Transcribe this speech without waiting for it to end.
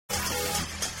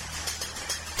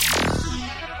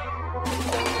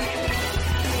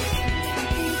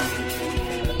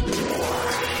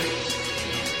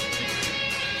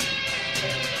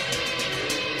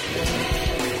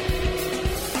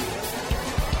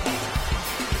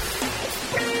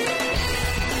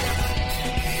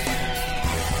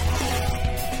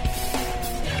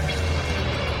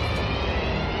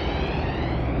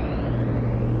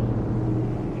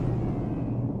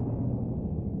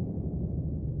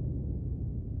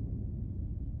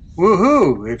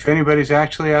Woohoo! If anybody's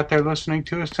actually out there listening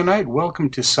to us tonight, welcome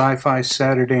to Sci-Fi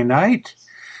Saturday Night,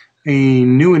 a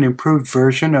new and improved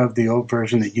version of the old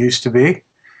version that used to be.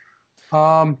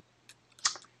 Um,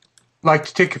 like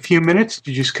to take a few minutes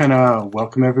to just kind of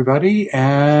welcome everybody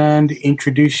and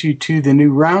introduce you to the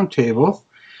new roundtable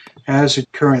as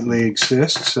it currently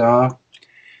exists.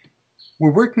 We're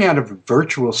working out of a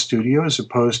virtual studio as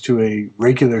opposed to a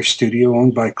regular studio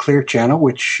owned by Clear Channel,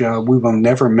 which we will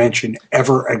never mention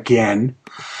ever again.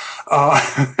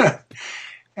 And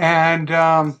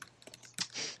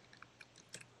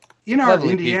in our Lovely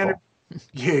Indiana, people.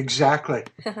 yeah, exactly.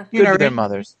 In Good our to their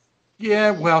mothers. yeah,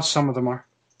 well, some of them are.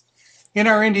 In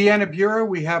our Indiana bureau,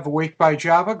 we have Awake by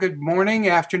Java. Good morning,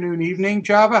 afternoon, evening,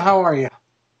 Java. How are you?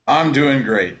 I'm doing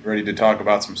great. Ready to talk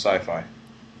about some sci-fi.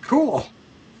 Cool.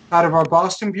 Out of our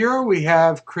Boston bureau, we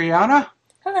have Kriana.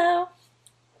 Hello.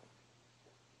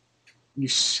 You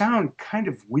sound kind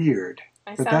of weird,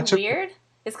 I but sound that's weird?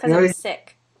 It's because yeah. I'm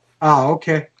sick. Oh,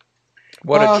 okay.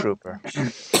 What a trooper.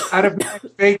 Out of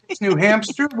Vegas, New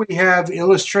Hampshire, we have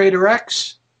Illustrator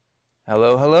X.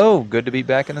 Hello, hello. Good to be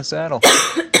back in the saddle.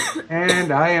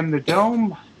 And I am the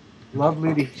Dome.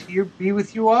 Lovely to be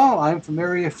with you all. I'm from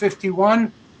Area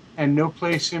 51 and no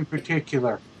place in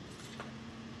particular.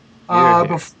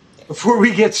 Before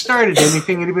we get started,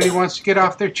 anything anybody wants to get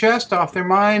off their chest, off their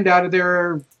mind, out of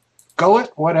their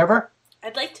gullet, whatever?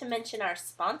 I'd like to mention our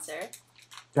sponsor.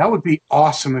 That would be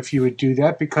awesome if you would do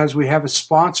that, because we have a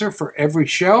sponsor for every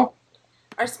show.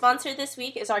 Our sponsor this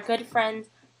week is our good friends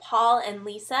Paul and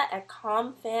Lisa at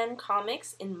ComFan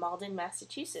Comics in Malden,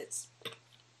 Massachusetts.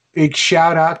 Big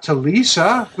shout out to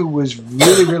Lisa, who was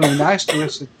really, really nice to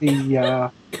us at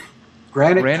the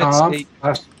Granite Com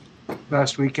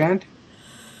last weekend.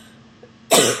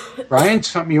 Brian,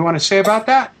 something you want to say about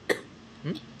that?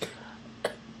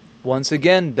 Once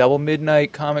again, Double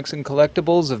Midnight Comics and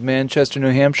Collectibles of Manchester,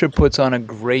 New Hampshire puts on a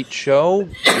great show.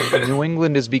 New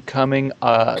England is becoming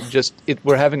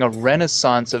we're having a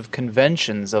renaissance of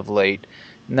conventions of late.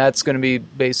 And that's going to be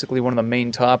basically one of the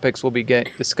main topics we'll be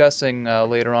discussing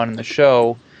later on in the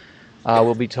show.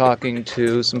 We'll be talking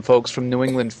to some folks from New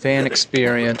England Fan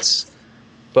Experience.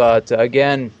 But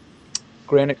again,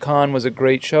 Granite Con was a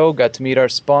great show. Got to meet our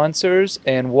sponsors.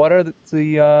 And what are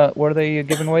what are they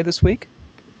giving away this week?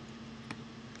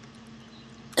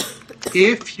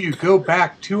 If you go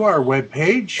back to our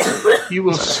webpage, you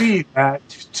will see that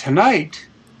tonight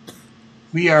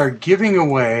we are giving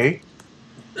away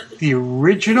the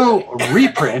original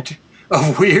reprint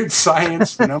of Weird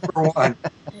Science #1.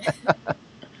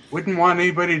 Wouldn't want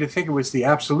anybody to think it was the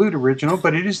absolute original,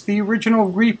 but it is the original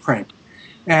reprint.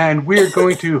 And we're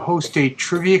going to host a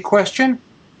trivia question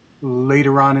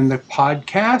later on in the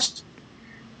podcast.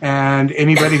 And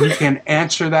anybody who can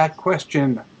answer that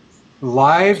question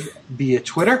live via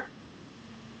Twitter,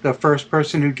 the first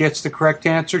person who gets the correct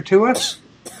answer to us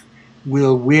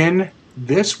will win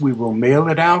this. We will mail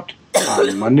it out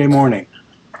on Monday morning.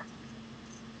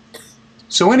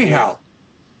 So anyhow,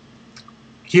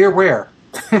 here where?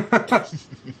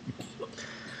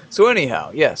 So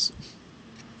anyhow, yes.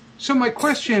 So my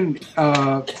question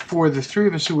for the three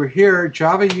of us who were here,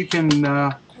 Java, you can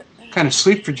kind of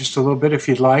sleep for just a little bit if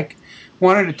you'd like.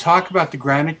 Wanted to talk about the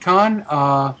Granite Con,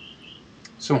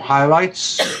 some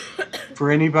highlights for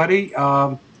anybody.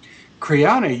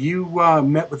 Kriana, you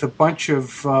met with a bunch of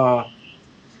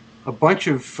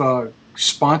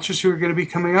sponsors who are going to be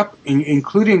coming up,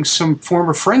 including some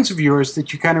former friends of yours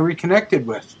that you kind of reconnected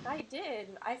with. I did.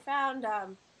 I found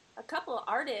a couple of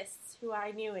artists who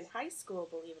I knew in high school,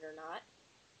 believe it or not.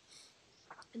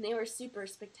 And they were super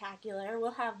spectacular.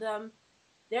 We'll have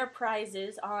their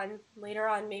prizes on later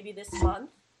on, maybe this month.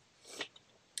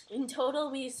 In total,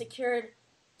 we secured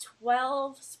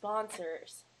 12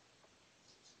 sponsors.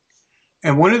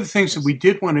 And one of the things that we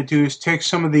did want to do is take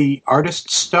some of the artist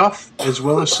stuff as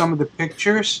well as some of the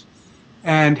pictures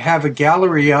and have a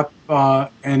gallery up,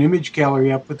 an image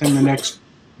gallery up within the next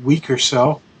week or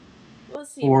so. We'll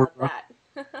see about that.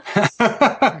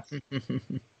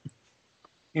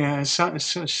 Yeah,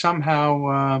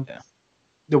 somehow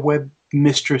the web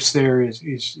mistress there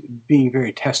is being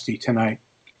very testy tonight.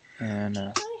 And I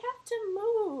have to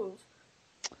move.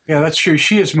 Yeah, that's true.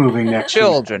 She is moving next week.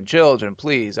 Children,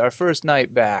 please. Our first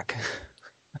night back.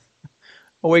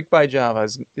 Awake by Java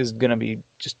is going to be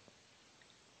just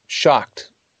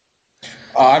shocked.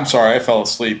 I'm sorry, I fell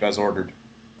asleep as ordered.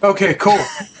 Okay, cool.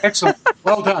 Excellent.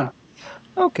 Well done.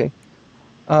 Okay.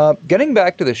 Getting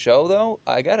back to the show, though,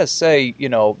 I gotta say,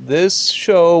 this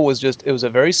show was it was a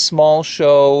very small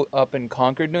show up in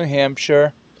Concord, New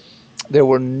Hampshire. There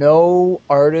were no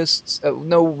artists,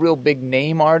 no real big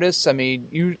name artists. I mean,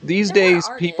 these There were days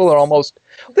people are artists.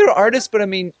 they're artists, but I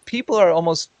mean, people are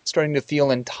almost starting to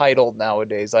feel entitled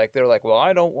nowadays. Like they're like, well,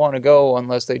 I don't want to go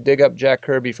unless they dig up Jack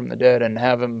Kirby from the dead and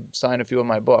have him sign a few of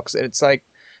my books. And it's like,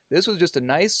 this was just a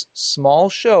nice small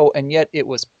show, and yet it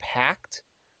was packed.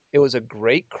 It was a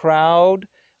great crowd.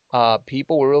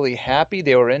 People were really happy.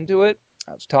 They were into it.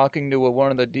 I was talking to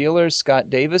one of the dealers, Scott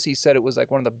Davis. He said it was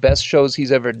like one of the best shows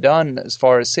he's ever done as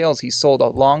far as sales. He sold a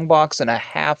long box and a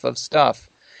half of stuff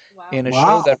Wow. in a Wow.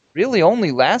 show that really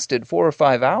only lasted 4 or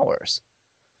 5 hours.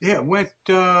 Yeah, it went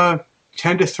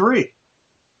 10 to 3.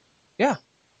 Yeah.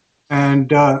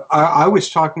 And I was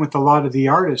talking with a lot of the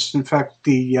artists. In fact,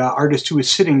 the artist who was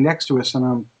sitting next to us, and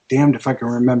I'm damned if I can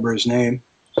remember his name,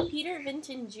 Peter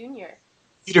Vinton Jr.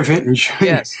 Peter Vinton Jr.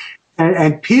 Yes.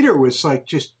 And Peter was like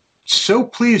just so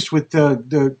pleased with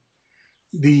the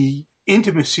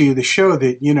intimacy of the show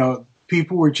that, you know,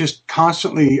 people were just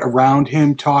constantly around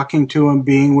him, talking to him,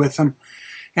 being with him.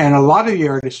 And a lot of the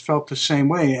artists felt the same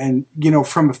way. And, you know,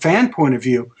 from a fan point of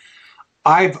view,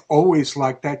 I've always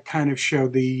liked that kind of show.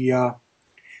 The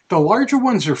larger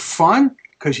ones are fun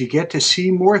because you get to see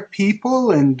more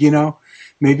people, and, you know,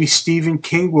 maybe Stephen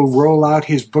King will roll out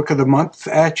his book of the month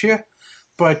at you.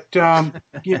 But,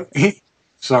 you know,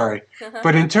 sorry.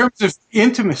 But in terms of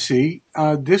intimacy,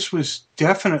 this was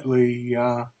definitely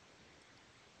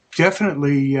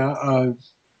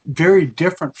very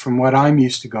different from what I'm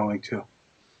used to going to.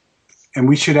 And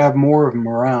we should have more of them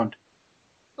around.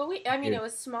 But it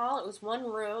was small. It was one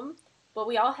room, but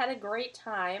we all had a great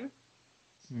time.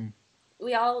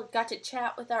 We all got to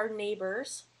chat with our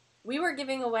neighbors. We were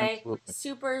giving away Absolutely.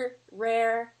 super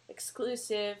rare,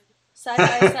 exclusive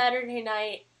Sci-Fi Saturday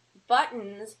Night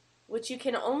buttons, which you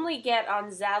can only get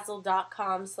on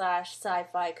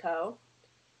Zazzle.com/sci-fi-co.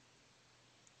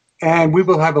 And we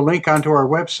will have a link onto our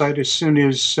website as soon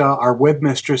as our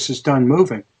webmistress is done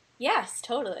moving. Yes,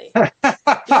 totally. We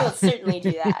will certainly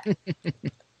do that.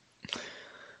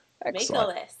 Make a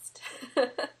Excellent. list.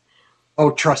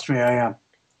 Oh, trust me, I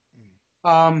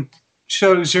am.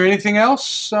 So is there anything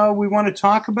else we want to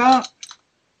talk about?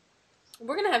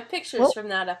 We're going to have pictures from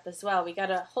that up as well. We got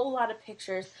a whole lot of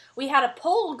pictures. We had a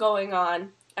poll going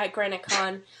on at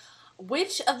GraniteCon.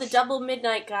 Which of the Double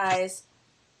Midnight guys,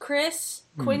 Chris,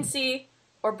 Quincy,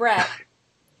 or Brett,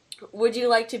 would you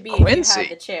like to be if Quincy? you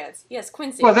had the chance? Yes,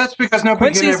 Quincy. Well, that's because nobody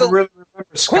Quincy's can ever the- really remember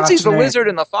Scott's Quincy's the name. lizard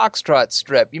in the Foxtrot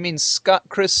strip. You mean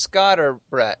Chris Scott or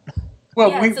Brett? Well,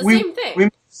 Yeah, it's the we same thing.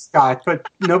 met Scott, but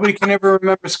nobody can ever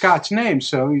remember Scott's name,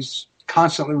 so he's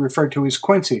constantly referred to as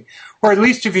Quincy. Or at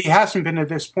least if he hasn't been at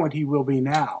this point, he will be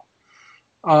now.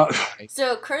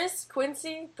 So, Chris,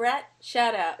 Quincy, Brett,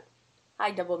 shout out.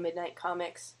 Hi, Double Midnight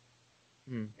Comics.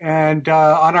 And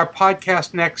on our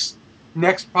podcast, next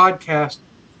podcast,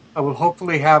 I will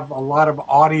hopefully have a lot of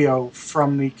audio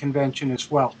from the convention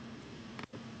as well,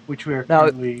 which we are Now,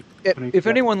 currently putting If together.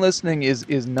 anyone listening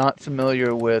is not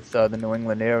familiar with the New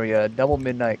England area, Double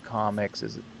Midnight Comics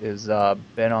is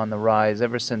been on the rise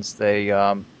ever since they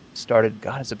started.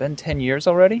 God, has it been 10 years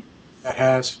already? That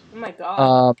has. Oh my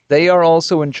god. They are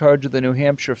also in charge of the New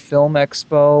Hampshire Film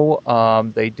Expo.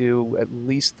 They do at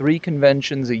least 3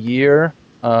 conventions a year.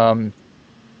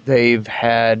 They've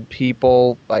had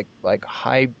people like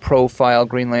high-profile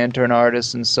Green Lantern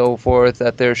artists and so forth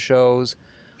at their shows.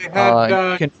 They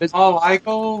had you can visit- Paul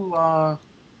Eichel a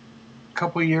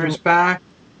couple of years back,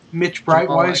 Mitch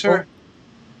Breitweiser.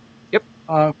 Yep.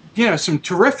 You know, some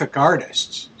terrific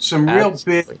artists, some real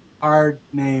Absolutely. big,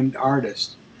 hard-named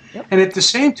artists. Yep. And at the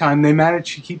same time, they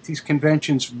managed to keep these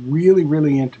conventions really,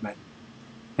 really intimate.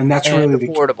 And that's and really the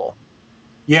key. affordable.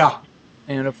 Yeah.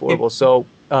 And affordable. So,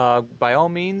 by all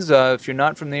means, if you're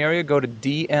not from the area, go to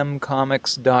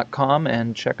dmcomics.com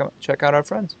and check out our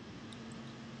friends.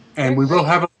 And we will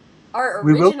have Our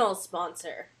we will- original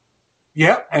sponsor.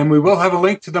 and we will have a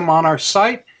link to them on our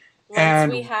site. Once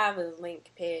And- we have a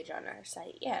link page on our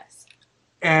site, yes.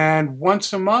 And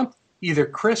once a month, either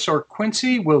Chris or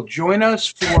Quincy will join us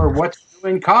for What's New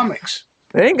in Comics.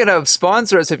 They ain't gonna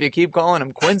sponsor us if you keep calling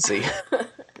him Quincy.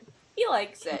 He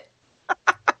likes it.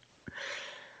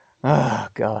 Oh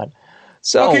God.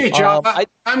 So Okay, Java,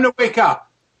 time to wake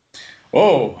up.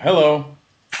 Whoa, hello.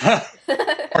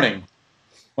 Morning.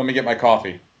 Let me get my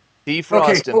coffee. defrosting.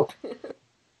 Okay, cool.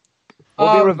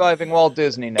 We'll be reviving Walt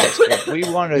Disney next week. We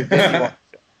wanted to.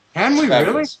 Can we really?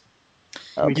 Fabulous.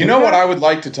 We You do know that? what I would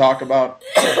like to talk about?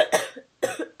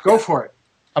 Go for it.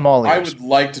 I'm all I ears. would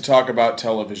like to talk about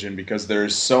television because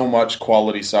there's so much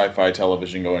quality sci-fi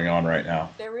television going on right now.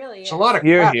 There really is. It's a lot of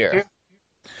Here, crap, here.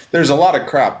 too. There's a lot of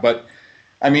crap, but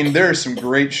I mean, there are some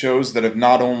great shows that have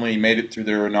not only made it through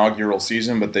their inaugural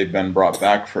season, but they've been brought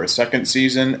back for a second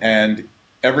season. And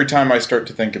every time I start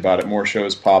to think about it, more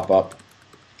shows pop up.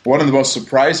 One of the most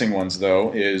surprising ones,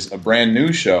 though, is a brand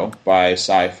new show by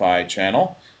Sci-Fi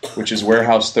Channel, which is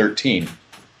Warehouse 13.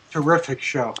 Terrific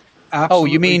show. Oh,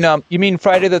 Absolutely. you mean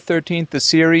Friday the 13th, the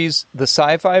series, the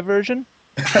sci-fi version?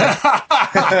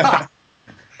 Because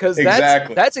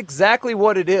Exactly. that's exactly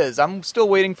what it is. I'm still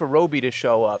waiting for Roby to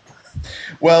show up.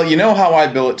 Well, you know how I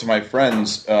bill it to my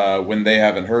friends when they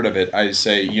haven't heard of it? I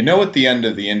say, you know at the end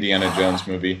of the Indiana Jones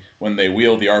movie, when they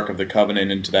wheel the Ark of the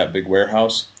Covenant into that big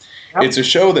warehouse? Yep. It's a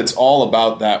show that's all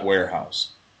about that warehouse.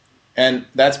 And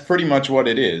that's pretty much what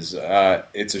it is.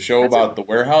 It's a show about the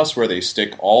warehouse where they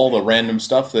stick all the random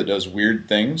stuff that does weird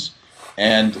things,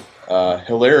 and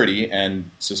hilarity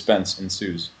and suspense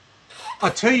ensues.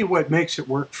 I'll tell you what makes it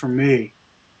work for me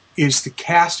is the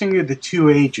casting of the two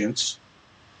agents.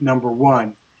 Number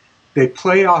one, they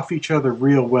play off each other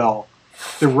real well.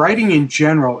 The writing in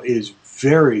general is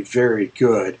very, very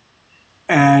good,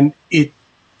 and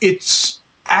it's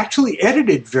actually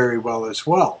edited very well as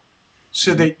well,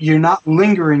 so that you're not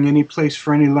lingering any place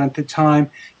for any length of time.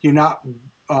 You're not,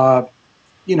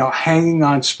 hanging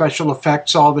on special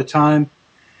effects all the time.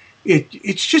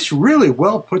 It's just really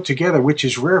well put together, which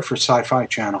is rare for Sci-Fi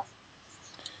Channel.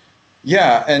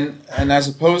 Yeah, and as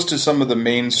opposed to some of the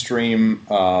mainstream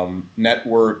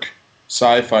network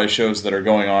sci-fi shows that are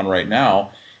going on right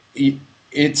now,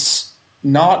 it's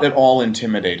not at all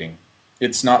intimidating.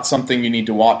 It's not something you need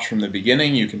to watch from the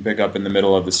beginning. You can pick up in the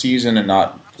middle of the season and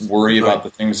not worry about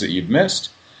the things that you've missed.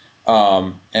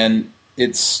 And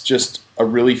it's just a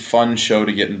really fun show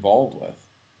to get involved with.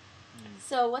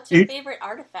 So what's your favorite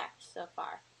artifact so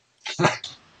far?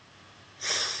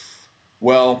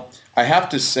 Well, I have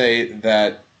to say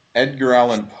that Edgar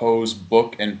Allan Poe's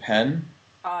book and pen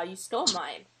You stole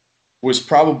mine. was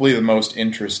probably the most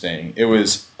interesting. It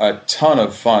was a ton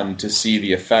of fun to see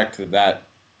the effect that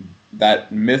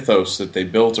mythos that they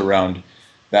built around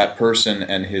that person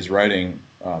and his writing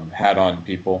had on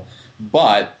people.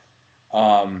 But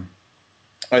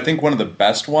I think one of the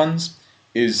best ones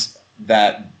is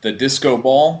that the disco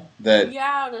ball that...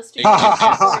 Yeah, the stupid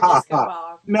disco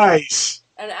ball. Nice.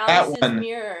 And Alice's one.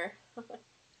 mirror.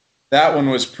 That one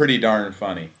was pretty darn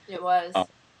funny. It was.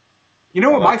 You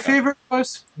know what my that. favorite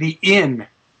was? The Inn.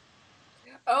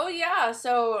 Oh yeah,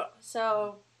 so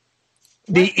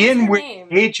The what is inn her where name?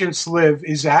 agents live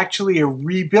is actually a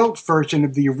rebuilt version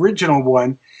of the original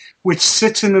one, which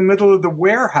sits in the middle of the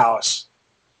warehouse.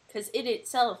 Because it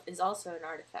itself is also an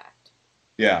artifact.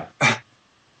 Yeah.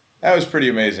 That was pretty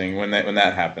amazing when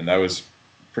that happened. I was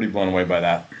pretty blown away by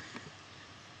that.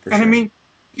 For And sure. I mean,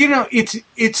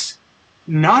 it's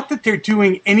not that they're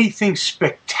doing anything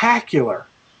spectacular,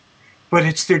 but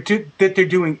it's that they're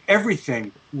doing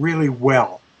everything really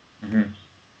well. Mhm.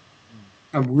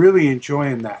 I'm really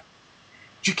enjoying that.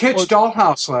 Did you catch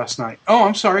Dollhouse last night? Oh,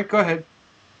 I'm sorry. Go ahead.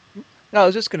 No, I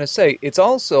was just going to say, it's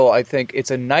also, I think,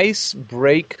 it's a nice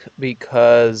break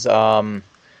because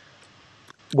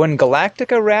when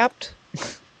Galactica wrapped,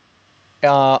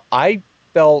 I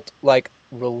felt like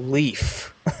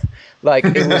relief. Like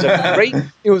it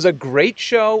was a great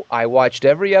show. I watched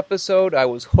every episode. I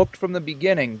was hooked from the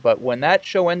beginning. But when that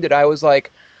show ended, I was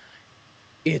like,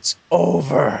 it's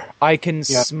over. I can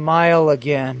smile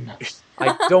again.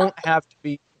 I don't have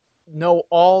to know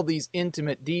all these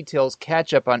intimate details,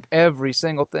 catch up on every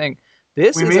single thing.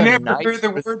 This We is may a never nice... hear the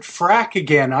word frack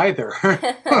again either.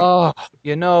 Oh,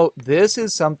 this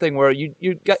is something where you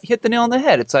hit the nail on the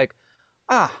head. It's like,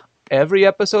 every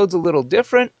episode's a little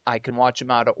different. I can watch them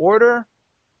out of order.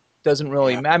 Doesn't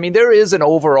really matter. I mean, there is an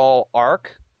overall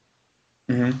arc,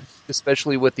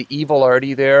 especially with the evil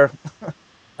Artie there.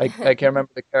 I can't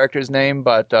remember the character's name,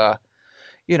 but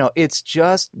it's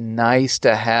just nice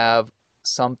to have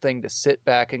something to sit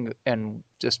back and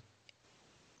just...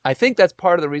 I think that's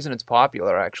part of the reason it's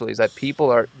popular, actually, is that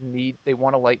people they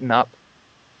want to lighten up.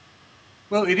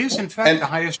 Well, it is, in fact, the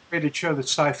highest rated show that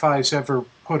Sci-Fi has ever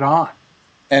put on.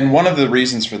 And one of the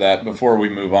reasons for that, before we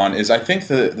move on, is I think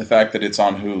the fact that it's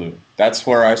on Hulu. That's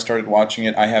where I started watching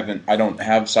it. I don't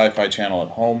have Sci-Fi Channel at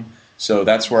home, so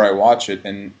that's where I watch it.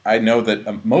 And I know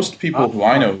that most people who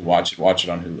I know who watch it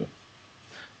on Hulu.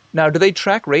 Now, do they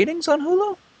track ratings on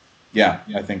Hulu? Yeah,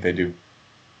 I think they do.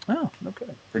 Oh,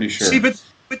 okay. Pretty sure. See,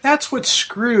 but that's what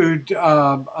screwed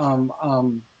Sarah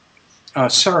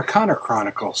Connor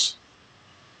Chronicles.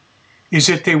 Is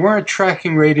that they weren't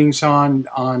tracking ratings on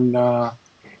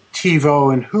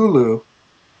TiVo and Hulu,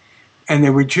 and they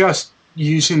were just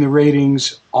using the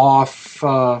ratings off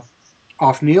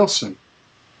Nielsen.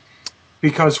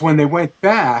 Because when they went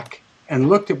back and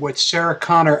looked at what Sarah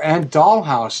Connor and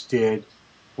Dollhouse did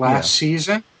last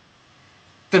season,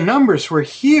 the numbers were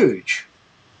huge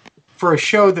for a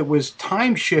show that was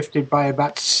time shifted by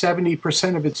about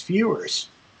 70% of its viewers.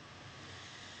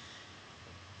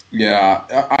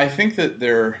 Yeah, I think that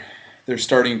they're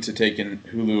starting to take in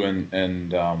Hulu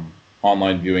and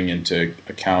online viewing into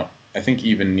account. I think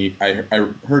even I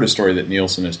heard a story that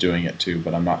Nielsen is doing it too,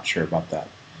 but I'm not sure about that.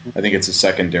 I think it's a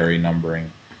secondary numbering.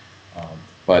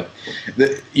 But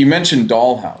you mentioned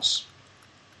Dollhouse.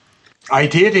 I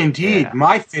did indeed. Yeah.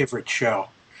 My favorite show.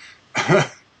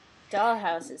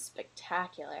 Dollhouse is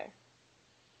spectacular.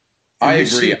 I You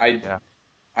agree. see-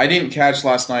 I didn't catch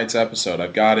last night's episode.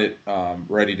 I've got it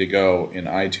ready to go in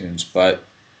iTunes, but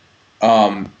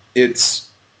it's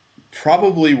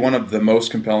probably one of the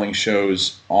most compelling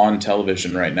shows on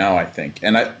television right now, I think.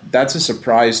 And that's a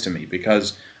surprise to me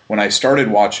because when I started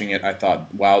watching it, I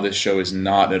thought, wow, this show is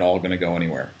not at all going to go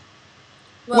anywhere.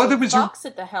 Well, there was Fox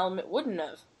at the helm, it wouldn't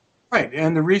have. Right,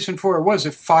 and the reason for it was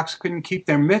that Fox couldn't keep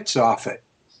their mitts off it.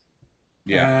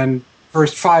 Yeah. And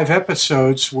first 5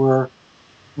 episodes were,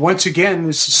 once again,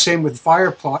 this is the same with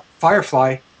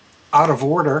Firefly, out of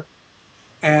order.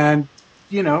 And,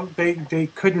 they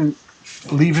couldn't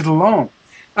leave it alone.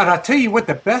 And I'll tell you what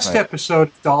the best episode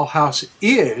of Dollhouse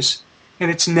is,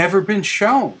 and it's never been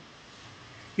shown.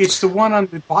 It's the one on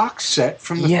the box set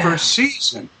from the first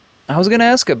season. I was going to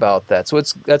ask about that. So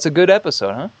that's a good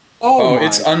episode, huh? Oh, my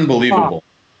it's unbelievable. God.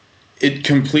 It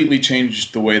completely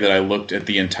changed the way that I looked at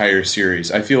the entire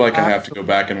series. I feel like I have to go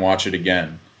back and watch it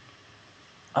again.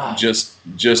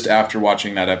 Just after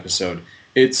watching that episode.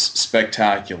 It's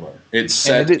spectacular. It's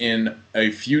set in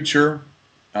a future.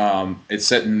 It's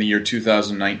set in the year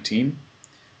 2019.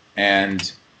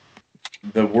 And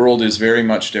the world is very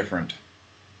much different.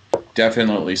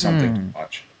 Definitely something to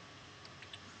watch.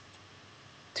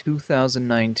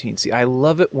 2019. See, I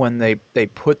love it when they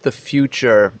put the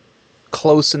future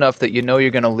close enough that you know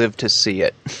you're going to live to see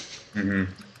it. Mm-hmm.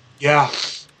 Yeah.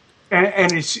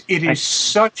 And it is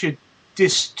such a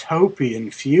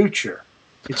dystopian future.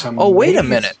 It's amazing. Oh, wait a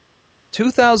minute.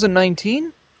 2019?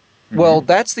 Mm-hmm. Well,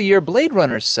 that's the year Blade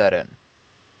Runner's set in.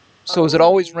 So is it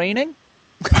always raining?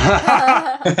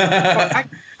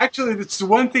 Actually, that's the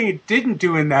one thing it didn't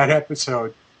do in that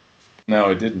episode.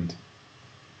 No, it didn't.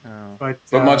 Oh. But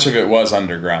much of it was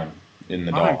underground in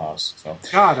the Right. dollhouse. So.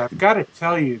 God, I've got to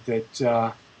tell you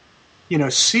that,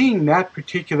 seeing that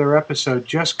particular episode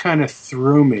just kind of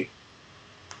threw me.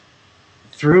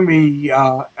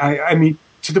 I mean,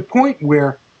 to the point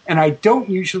where, and I don't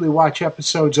usually watch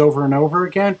episodes over and over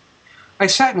again, I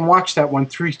sat and watched that one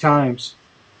 3 times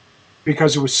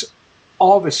because it was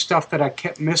all the stuff that I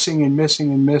kept missing and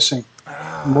missing and missing.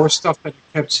 More stuff that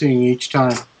I kept seeing each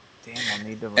time. Damn, I'll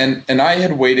need to... And I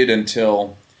had waited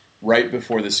until right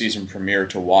before the season premiere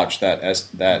to watch that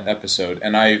episode,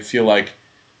 and I feel like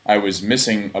I was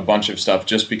missing a bunch of stuff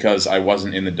just because I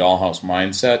wasn't in the dollhouse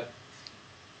mindset.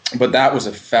 But that was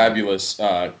a fabulous.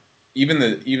 Even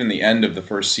the end of the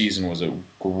first season was a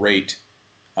great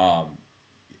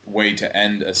way to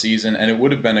end a season, and it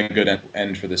would have been a good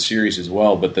end for the series as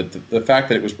well. But the fact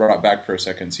that it was brought back for a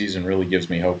second season really gives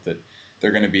me hope that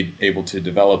they're going to be able to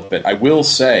develop it. I will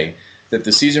say that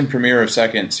the season premiere of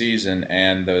second season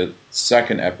and the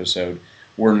second episode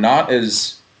were not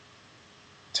as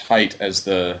tight as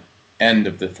the end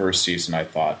of the first season, I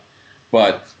thought.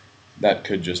 But that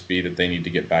could just be that they need to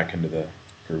get back into the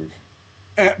groove.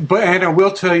 And I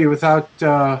will tell you, without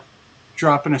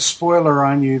dropping a spoiler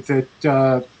on you,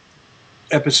 that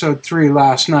episode 3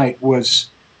 last night was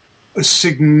a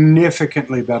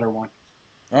significantly better one.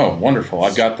 Oh, wonderful.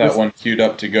 I've got that one queued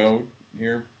up to go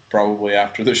here probably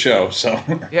after the show. So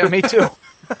Yeah, me too.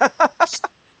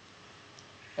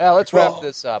 Let's wrap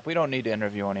this up. We don't need to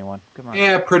interview anyone. Come on.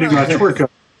 Yeah, pretty much. We're good.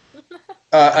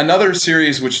 another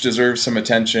series which deserves some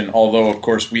attention, although of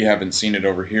course we haven't seen it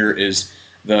over here, is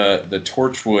the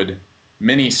Torchwood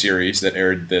miniseries that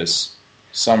aired this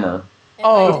summer. And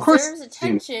Oh, by of course. deserves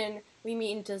attention, we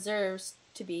mean deserves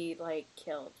to be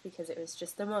killed because it was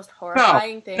just the most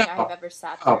horrifying thing no. I've ever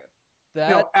sat No. through.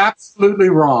 No, absolutely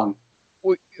wrong.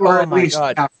 Or Oh at my least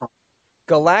God. half wrong.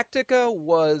 Galactica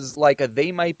was like a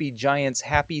They Might Be Giants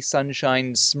Happy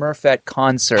Sunshine Smurfette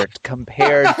concert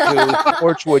compared to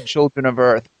Torchwood Children of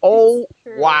Earth. Oh,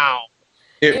 True. wow.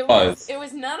 It was. It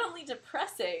was not only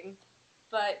depressing,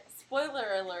 but spoiler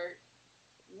alert.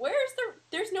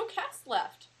 There's no cast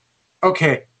left.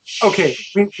 Okay,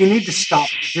 we need to stop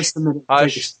for just a minute and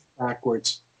take a step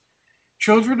backwards.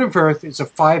 Children of Earth is a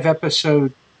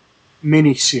 5-episode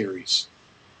miniseries.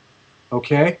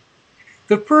 Okay?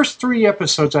 The first 3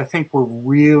 episodes, I think, were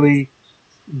really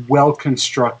well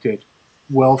constructed.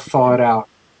 well thought out,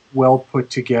 well put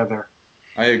together.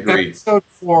 I agree. Episode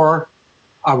 4,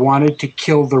 I wanted to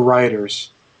kill the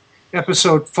writers.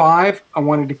 Episode 5, I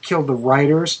wanted to kill the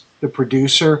writers, the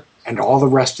producer, and all the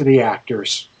rest of the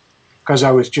actors because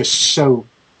I was just so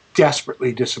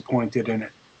desperately disappointed in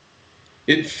it.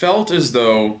 It felt as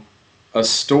though a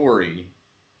story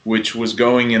which was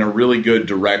going in a really good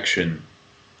direction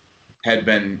had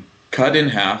been cut in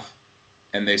half,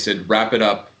 and they said, wrap it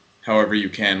up however you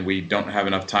can. We don't have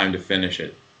enough time to finish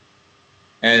it.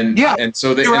 And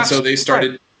so they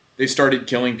started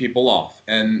killing people off.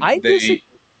 And I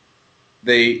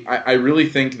really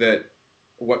think that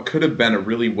what could have been a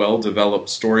really well-developed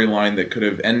storyline that could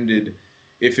have ended,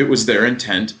 if it was their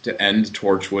intent to end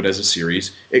Torchwood as a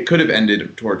series, it could have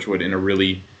ended Torchwood in a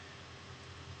really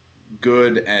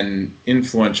good and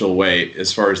influential way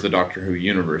as far as the Doctor Who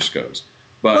universe goes.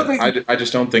 But I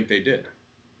just don't think they did.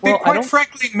 They quite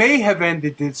frankly may have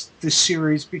ended this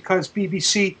series because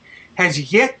BBC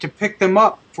has yet to pick them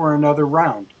up for another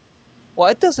round. Well,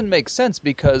 it doesn't make sense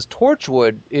because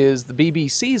Torchwood is the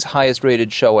BBC's highest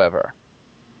rated show ever.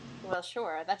 Well,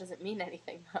 sure. That doesn't mean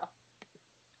anything, though.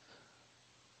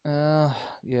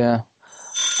 Yeah.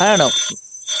 I don't know.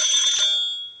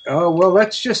 Oh, well,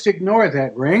 let's just ignore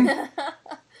that ring.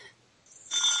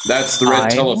 That's the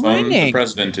red telephone. Ringing.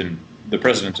 The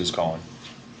president is calling.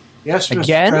 Yes, Mr.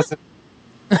 Again? President.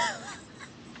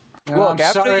 No, Look,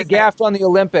 after he gaffed on the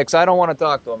Olympics, I don't want to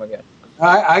talk to him again.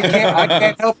 I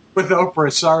can't help with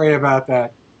Oprah. Sorry about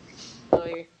that.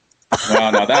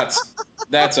 No,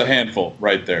 that's a handful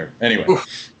right there. Anyway.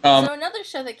 So another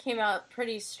show that came out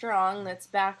pretty strong that's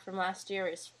back from last year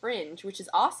is Fringe, which is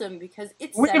awesome because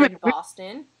it's set in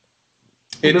Boston.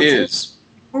 It is.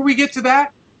 Before we get to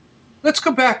that, let's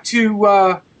go back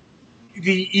to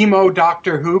the emo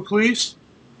Doctor Who, please.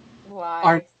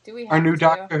 Why? Do we have our new to?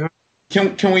 Doctor Who?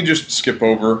 Can we just skip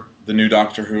over the new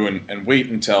Doctor Who and wait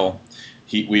until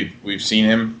we've seen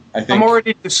him? I think I'm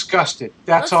already disgusted.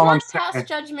 That's all I'm saying. Let's not pass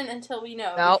judgment until we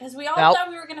know, because we all thought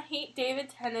we were going to hate David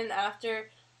Tennant after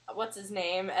what's his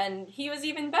name, and he was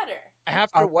even better.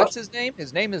 After what's his name?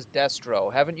 His name is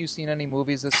Destro. Haven't you seen any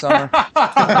movies this summer?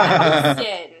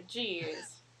 Listen,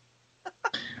 jeez.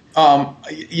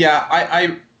 Yeah,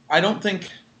 I don't think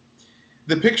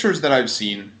the pictures that I've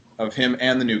seen of him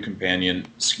and the new companion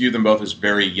skew them both as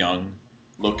very young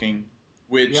looking,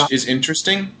 which is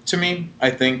interesting to me. I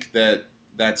think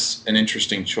that's an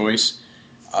interesting choice.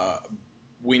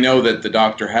 We know that the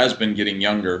Doctor has been getting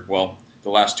younger. Well,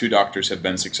 the last two Doctors have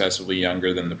been successively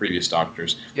younger than the previous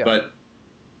Doctors. Yeah. But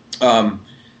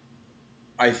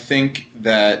I think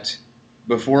that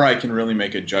before I can really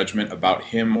make a judgment about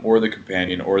him or the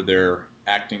companion or their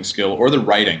acting skill or the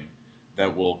writing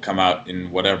that will come out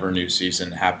in whatever new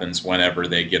season happens whenever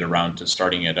they get around to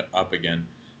starting it up again,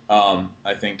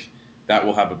 I think that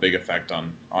will have a big effect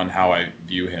on how I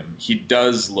view him. He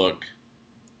looks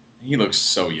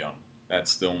so young.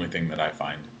 That's the only thing that I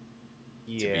find.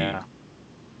 Yeah.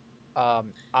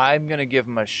 I'm going to give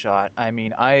him a shot. I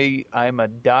mean, I'm a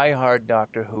diehard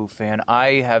Doctor Who fan.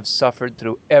 I have suffered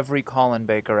through every Colin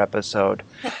Baker episode.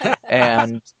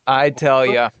 And I tell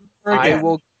you, I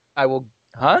will,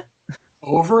 huh?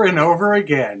 Over and over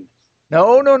again.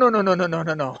 No.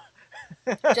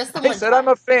 Just the I said I'm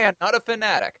a fan, not a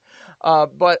fanatic.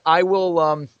 But I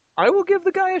will give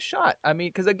the guy a shot. I mean,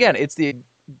 because again,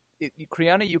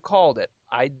 Kriana, you called it.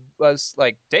 I was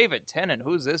like, David Tennant,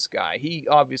 who's this guy? He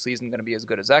obviously isn't going to be as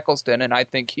good as Eccleston, and I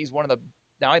think he's one of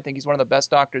the best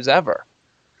Doctors ever.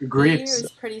 Agreed. He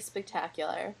was pretty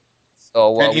spectacular.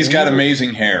 So, and he's got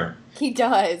amazing hair. He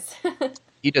does.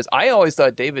 He does. I always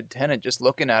thought David Tennant, just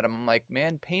looking at him, I'm like,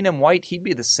 man, paint him white, he'd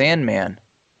be the Sandman.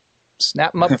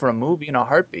 Snap him up for a movie in a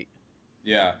heartbeat.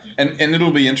 Yeah, and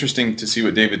it'll be interesting to see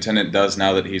what David Tennant does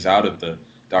now that he's out of the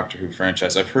Doctor Who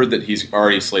franchise. I've heard that he's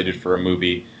already slated for a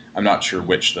movie. I'm not sure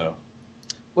which, though.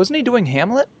 Wasn't he doing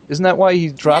Hamlet? Isn't that why he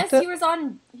dropped it? Yes,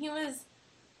 he was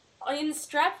in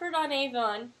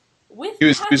Stratford-on-Avon with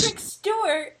Patrick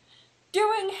Stewart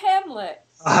doing Hamlet.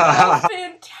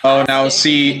 Fantastic. Oh, now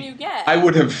see, I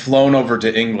would have flown over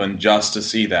to England just to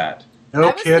see that. No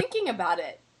I was thinking about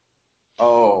it.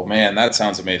 Oh, man, that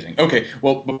sounds amazing. Okay,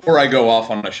 well, before I go off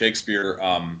on a Shakespeare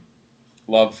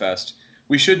love fest,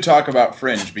 we should talk about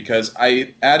Fringe, because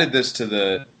I added this to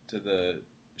the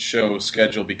show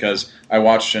schedule because I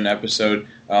watched an episode,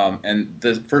 and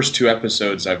the first two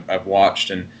episodes I've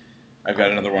watched, and I've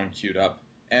got another one queued up.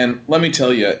 And let me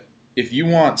tell you, if you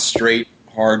want straight,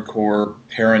 hardcore,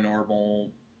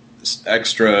 paranormal,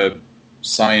 extra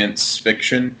science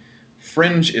fiction,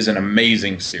 Fringe is an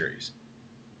amazing series.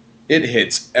 it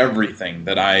hits everything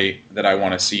that I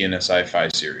want to see in a sci-fi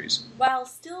series. While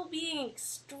still being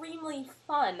extremely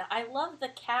fun. I love the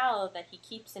cow that he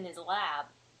keeps in his lab.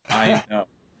 I know.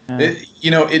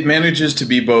 It manages to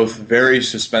be both very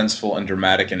suspenseful and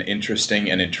dramatic and interesting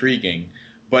and intriguing,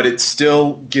 but it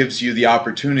still gives you the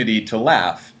opportunity to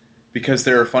laugh because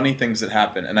there are funny things that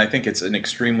happen, and I think it's an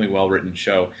extremely well-written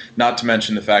show, not to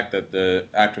mention the fact that the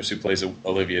actress who plays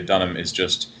Olivia Dunham is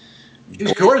just...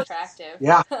 She's gorgeous. Attractive.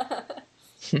 Yeah.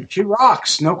 She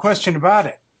rocks, no question about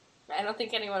it. I don't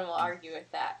think anyone will argue with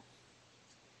that.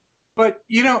 But,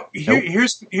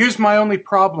 here's my only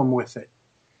problem with it.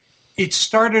 It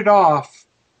started off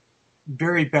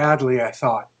very badly, I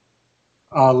thought,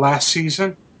 last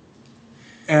season.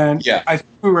 And Yeah. I think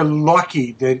we were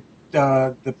lucky that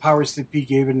the powers that be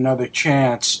gave it another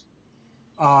chance.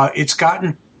 It's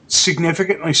gotten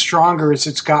significantly stronger as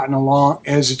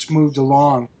it's moved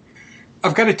along.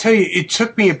 I've got to tell you, it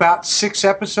took me about 6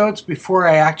 episodes before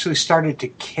I actually started to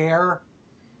care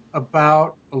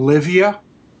about Olivia.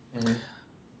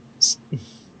 Mm-hmm.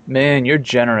 Man, you're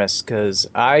generous, because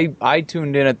I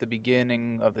tuned in at the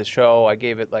beginning of the show. I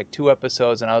gave it like 2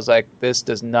 episodes, and I was like, this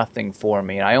does nothing for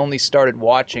me. And I only started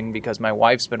watching because my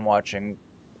wife's been watching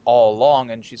all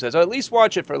along, and she says, at least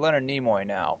watch it for Leonard Nimoy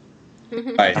now.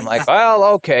 Right. I'm like, well,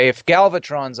 okay, if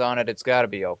Galvatron's on it, it's got to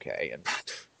be okay. And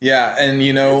Yeah, and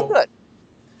it's good.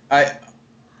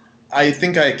 I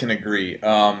think I can agree.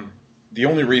 The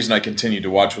only reason I continued to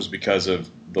watch was because of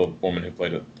the woman who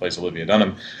plays Olivia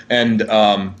Dunham, and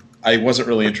I wasn't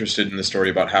really interested in the story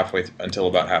until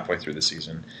about halfway through the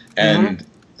season. And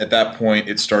at that point,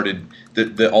 it started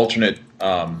the alternate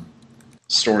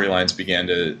storylines began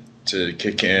to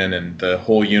kick in, and the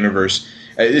whole universe.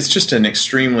 It's just an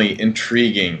extremely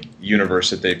intriguing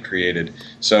universe that they've created.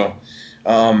 So.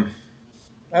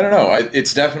 I don't know.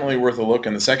 It's definitely worth a look,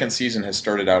 and the second season has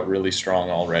started out really strong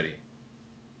already.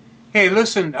 Hey,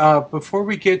 listen, before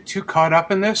we get too caught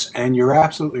up in this, and you're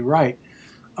absolutely right,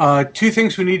 2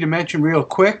 things we need to mention real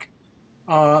quick.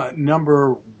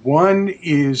 Number 1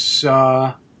 is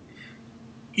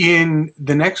in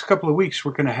the next couple of weeks,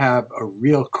 we're going to have a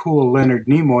real cool Leonard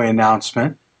Nimoy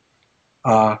announcement,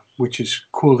 which is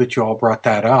cool that you all brought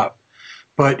that up.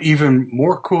 But even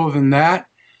more cool than that,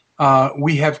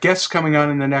 we have guests coming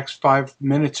on in the next 5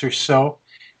 minutes or so,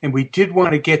 and we did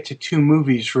want to get to 2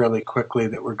 movies really quickly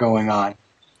that were going on.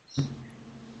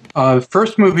 The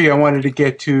first movie I wanted to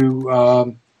get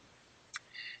to,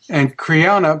 and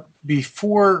Kriana,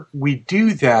 before we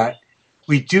do that,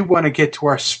 we do want to get to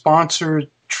our sponsored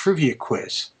trivia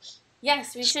quiz.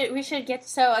 Yes, we should get...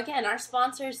 So, again, our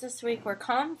sponsors this week were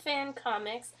ComFan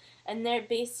Comics, and they're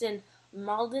based in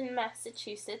Malden,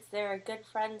 Massachusetts. They're our good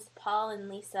friends Paul and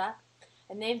Lisa,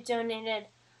 and they've donated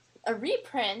a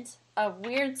reprint of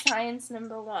Weird Science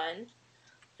 #1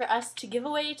 for us to give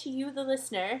away to you, the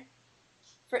listener,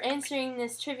 for answering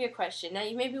this trivia question. Now,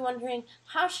 you may be wondering,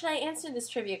 how should I answer this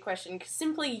trivia question? Because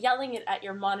simply yelling it at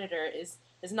your monitor is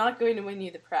not going to win you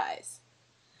the prize.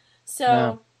 So,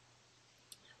 No.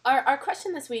 Our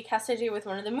question this week has to do with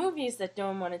one of the movies that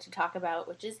Dome wanted to talk about,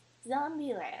 which is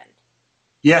Zombieland.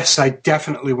 Yes, I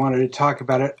definitely wanted to talk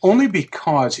about it, only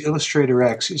because Illustrator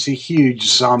X is a huge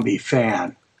zombie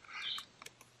fan.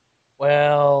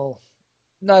 Well,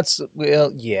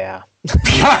 yeah. Would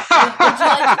you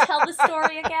like to tell the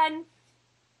story again?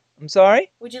 I'm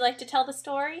sorry? Would you like to tell the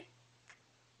story?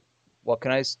 What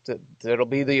can I... It'll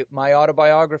be my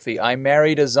autobiography. I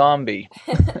married a zombie.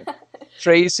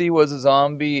 Tracy was a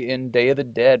zombie in Day of the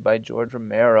Dead by George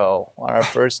Romero. On our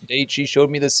first date, she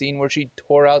showed me the scene where she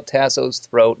tore out Tasso's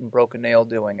throat and broke a nail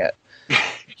doing it.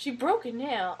 She broke a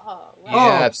nail. Oh, wow.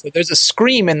 Yeah, so there's a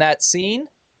scream in that scene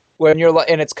when you're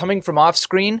and it's coming from off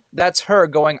screen. That's her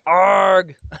going,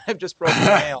 "Arg! I've just broken a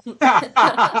nail."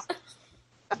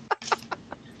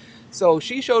 So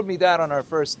she showed me that on our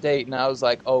first date, and I was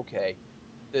like, okay,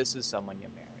 this is someone you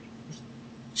marry.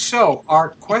 So, our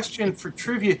question for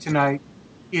trivia tonight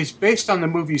is based on the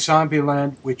movie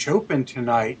Zombieland, which opened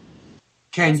tonight.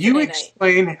 Can you Yesterday night.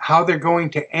 explain how they're going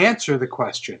to answer the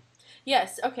question?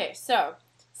 Yes, okay, so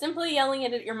simply yelling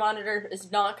it at your monitor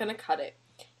is not going to cut it.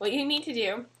 What you need to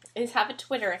do is have a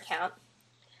Twitter account,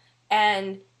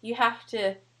 and you have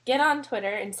to get on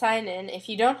Twitter and sign in. If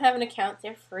you don't have an account,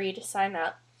 they're free to sign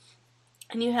up.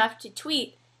 And you have to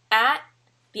tweet at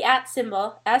the @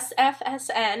 symbol,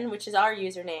 SFSN, which is our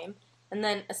username, and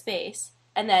then a space,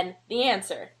 and then the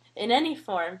answer. In any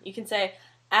form, you can say,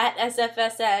 at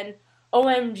SFSN,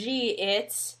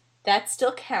 OMG, that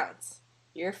still counts.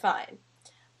 You're fine.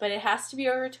 But it has to be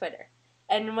over Twitter.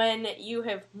 And when you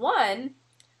have won,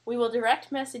 we will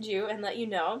direct message you and let you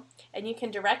know, and you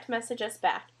can direct message us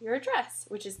back your address,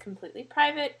 which is completely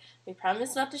private. We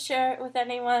promise not to share it with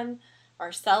anyone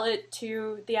or sell it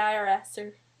to the IRS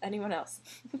or anyone else.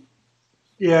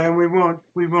 Yeah, and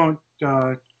we won't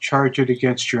charge it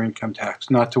against your income tax.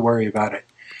 Not to worry about it.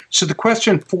 So the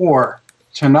question for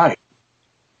tonight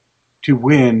to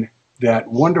win that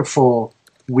wonderful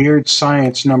Weird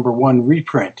Science #1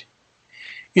 reprint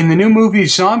in the new movie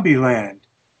Zombieland,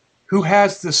 who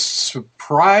has the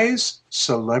surprise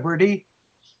celebrity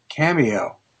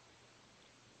cameo?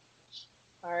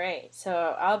 All right,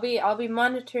 so I'll be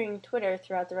monitoring Twitter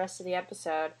throughout the rest of the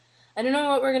episode. I don't know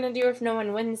what we're gonna do if no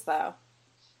one wins, though.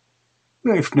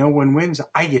 If no one wins,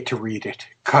 I get to read it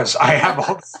because I have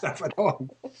all the stuff at home.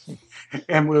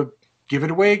 And we'll give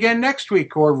it away again next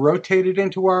week or rotate it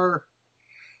into our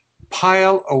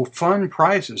pile of fun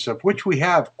prizes, of which we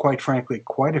have, quite frankly,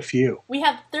 quite a few. We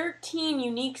have 13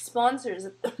 unique sponsors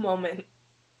at the moment.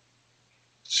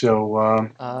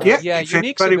 So,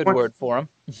 unique's a good word for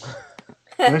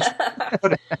them.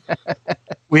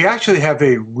 We actually have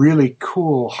a really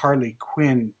cool Harley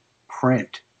Quinn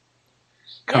print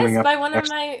coming up. By one of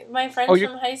my friends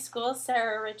from high school,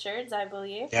 Sarah Richards, I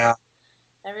believe. Yeah.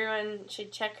 Everyone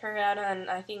should check her out on,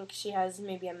 I think she has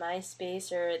maybe a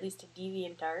MySpace or at least a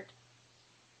DeviantArt.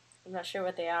 I'm not sure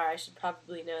what they are. I should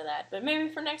probably know that. But maybe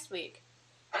for next week.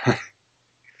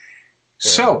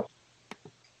 So,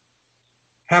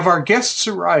 have our guests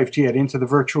arrived yet into the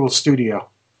virtual studio?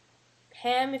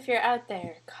 Pam, if you're out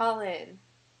there, call in.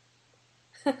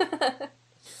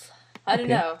 I don't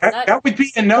know. That would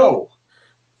be a no.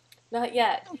 Not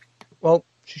yet. Well,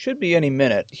 she should be any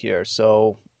minute here,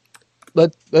 so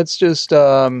let's just give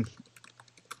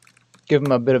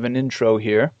them a bit of an intro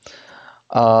here.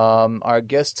 Our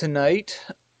guests tonight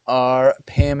are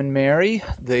Pam and Mary.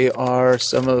 They are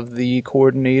some of the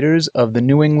coordinators of the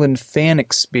New England Fan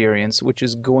Experience, which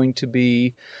is going to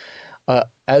be,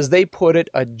 as they put it,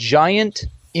 a giant,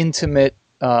 intimate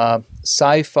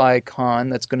sci-fi con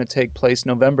that's going to take place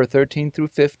November 13th through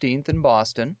 15th in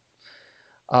Boston.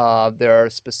 There are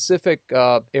specific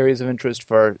areas of interest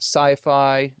for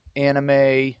sci-fi,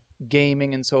 anime,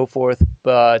 gaming, and so forth,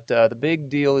 but the big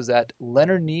deal is that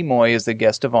Leonard Nimoy is the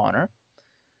guest of honor.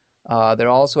 They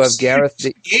also have Gareth.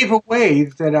 Gave away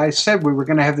that I said we were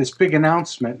going to have this big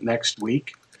announcement next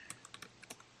week.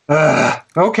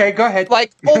 Okay, go ahead.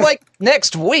 Like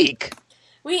next week.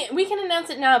 We can announce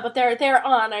it now, but they're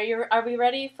on. Are we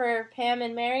ready for Pam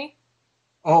and Mary?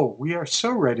 Oh, we are so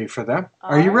ready for them.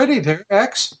 Are you ready there,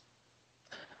 X?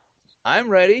 I'm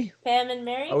ready. Pam and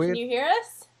Mary, can you hear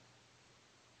us?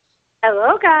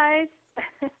 Hello, guys.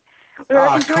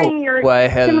 We're enjoying your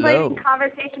stimulating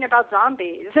conversation about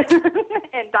zombies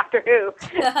and Doctor Who.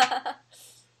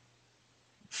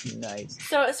 Nice.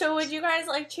 So would you guys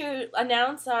like to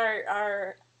announce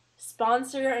our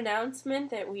sponsor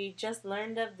announcement that we just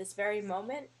learned of this very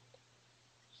moment?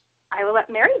 I will let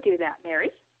Mary do that.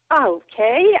 Mary?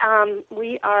 Okay.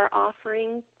 We are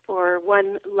offering for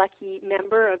one lucky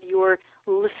member of your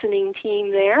listening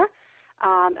team there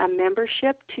a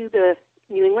membership to the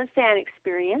New England Fan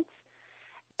Experience.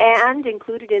 And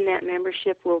included in that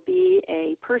membership will be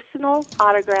a personal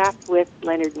autograph with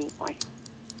Leonard Nimoy.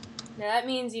 Now that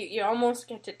means you almost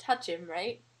get to touch him,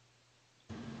 right?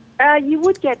 You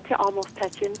would get to almost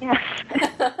touch him, yes.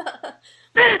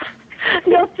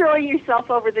 You'll throw yourself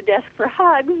over the desk for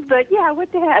hugs, but yeah,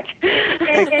 what the heck.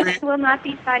 And he will not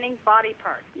be signing body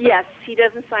parts. Yes, he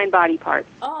doesn't sign body parts.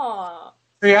 Oh.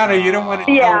 Brianna, you don't want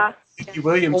to tell Mickey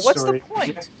Williams' story.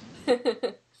 What's the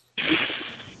point?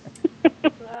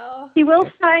 Well, he will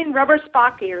sign rubber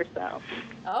Spock ears, though.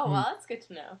 Oh, well, that's good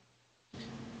to know.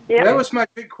 Yeah. That was my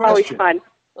big question. Always fun.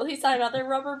 Will he sign other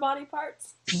rubber body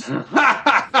parts?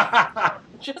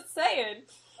 Just saying.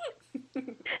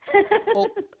 Well,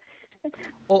 hey,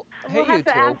 We'll have you to two.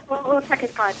 ask. We'll check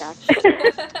his contact.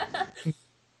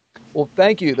 Well,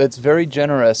 thank you. That's very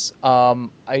generous.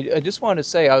 I just wanted to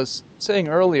say, I was saying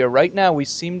earlier, right now we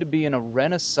seem to be in a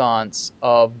renaissance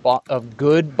of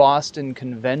good Boston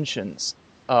conventions,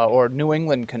 or New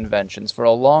England conventions. For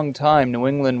a long time, New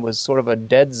England was sort of a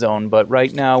dead zone, but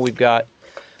right now we've got,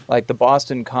 like, the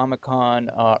Boston Comic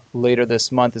Con later this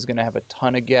month is going to have a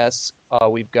ton of guests.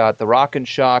 We've got the Rock and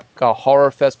Shock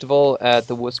Horror Festival at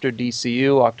the Worcester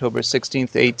DCU, October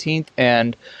 16th to 18th,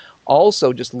 and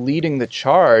also just leading the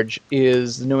charge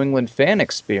is the New England Fan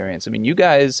Experience. I mean, you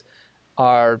guys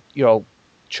are,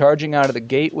 charging out of the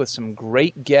gate with some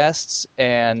great guests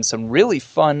and some really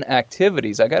fun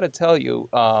activities. I got to tell you,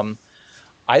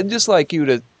 I'd just like you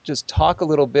to just talk a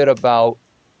little bit about,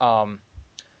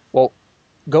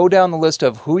 go down the list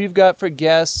of who you've got for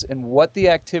guests and what the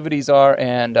activities are,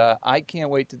 and I can't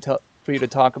wait for you to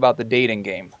talk about the dating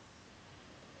game.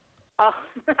 Oh,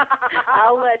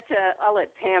 I'll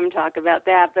let Pam talk about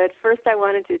that. But first, I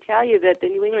wanted to tell you that the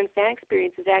New England Fan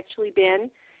Experience has actually been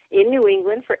in New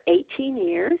England for 18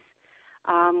 years.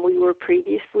 We were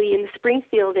previously in the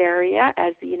Springfield area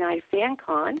as the United Fan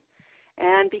Con,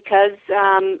 and because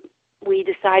we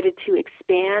decided to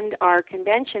expand our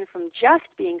convention from just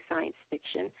being science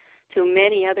fiction to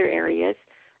many other areas,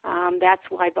 that's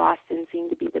why Boston seemed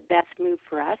to be the best move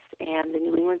for us, and the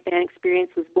New England Fan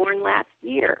Experience was born last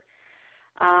year.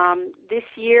 This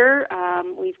year,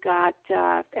 we've got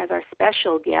as our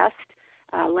special guest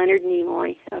Leonard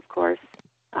Nimoy, of course,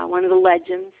 one of the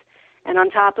legends, and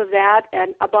on top of that,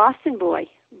 a Boston boy,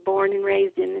 born and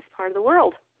raised in this part of the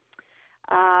world.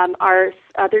 Our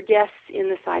other guests in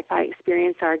the Sci-Fi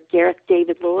Experience are Gareth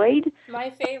David Lloyd.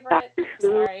 My favorite.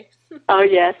 Sorry. Oh,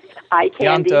 yes. Eye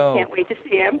candy. Yanto. Can't wait to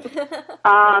see him.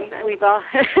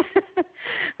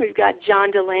 We've got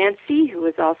John Delancey, who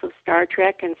is also Star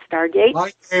Trek and Stargate.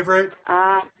 My favorite.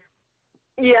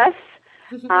 Yes.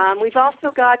 We've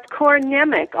also got Cor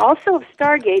Nemec, also of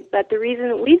Stargate, but the reason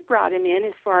that we've brought him in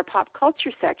is for our pop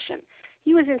culture section.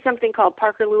 He was in something called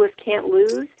Parker Lewis Can't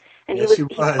Lose, and Yes,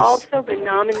 he's also been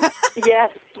nominated.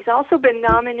 Yes, he's also been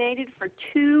nominated for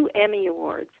 2 Emmy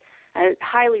Awards. A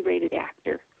highly rated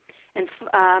actor. And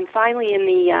finally, in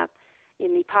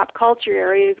the pop culture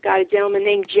area, we've got a gentleman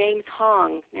named James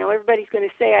Hong. Now, everybody's going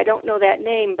to say, I don't know that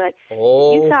name, but if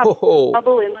you saw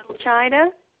Bubble in Little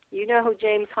China, you know who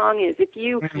James Hong is. If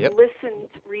you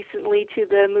listened recently to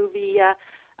the movie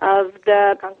of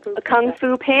the Kung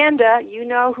Fu Panda, you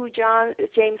know who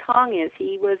James Hong is.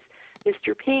 He was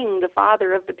Mr. Ping, the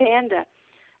father of the panda.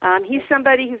 He's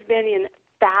somebody who's been in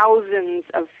thousands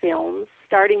of films,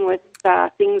 starting with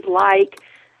things like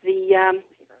the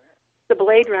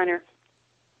Blade Runner.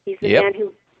 He's the man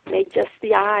who made Just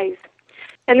the Eyes.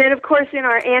 And then, of course, in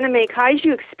our anime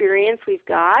kaiju experience, we've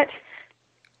got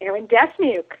Aaron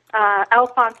Desmuke,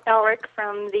 Alphonse Elric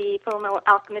from the Fullmetal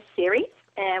Alchemist series,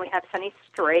 and we have Sonny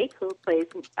Strait, who plays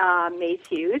Mace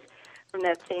Hughes from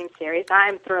that same series.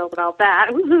 I'm thrilled about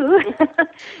that.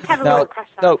 Have a little crush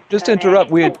on No, just to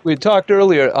interrupt, we had talked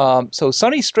earlier. So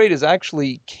Sonny Strait is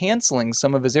actually canceling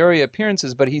some of his area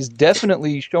appearances, but he's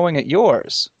definitely showing at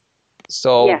yours.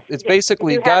 So it's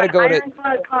basically got to go to.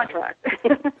 Ironclad contract.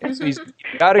 So he's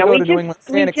got to go to New England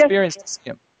Fan Experience to see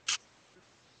him.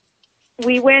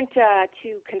 We went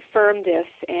to confirm this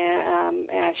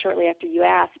shortly after you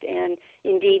asked, and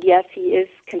indeed, yes, he is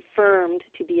confirmed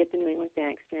to be at the New England Fan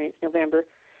Experience November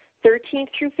 13th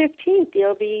through 15th.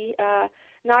 He'll be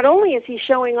not only is he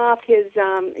showing off his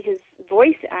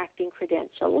voice acting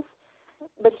credentials,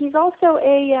 but he's also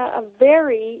a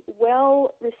very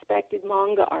well-respected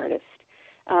manga artist,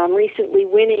 recently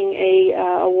winning a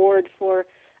award from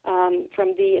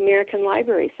the American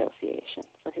Library Association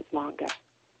for his manga.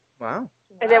 Wow.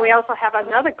 And then we also have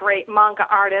another great manga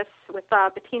artist with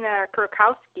Bettina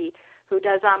Kurakowski, who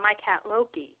does My Cat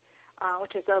Loki,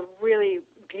 which is a really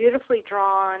beautifully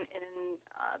drawn and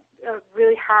a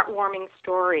really heartwarming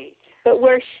story. But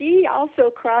where she also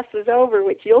crosses over,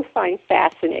 which you'll find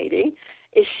fascinating,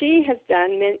 is she has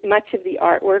done much of the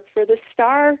artwork for the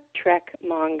Star Trek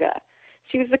manga.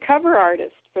 She was the cover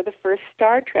artist for the first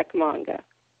Star Trek manga.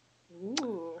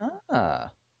 Ooh.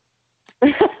 Ah.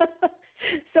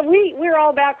 So we're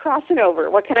all about crossing over.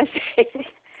 What can I say?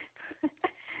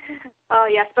 Oh,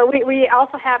 yes, but we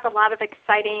also have a lot of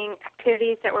exciting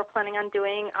activities that we're planning on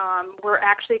doing. We're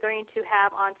actually going to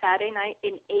have on Saturday night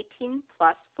an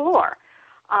 18-plus floor,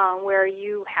 where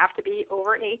you have to be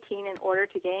over 18 in order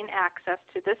to gain access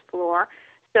to this floor.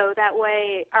 So that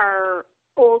way our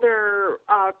older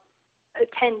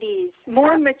attendees...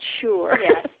 More mature.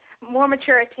 Yes, more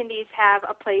mature attendees have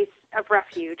a place of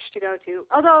refuge to go to.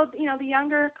 Although, the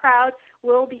younger crowd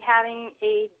will be having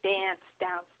a dance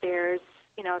downstairs,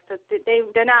 so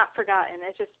they're not forgotten.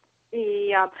 It's just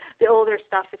the older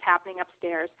stuff is happening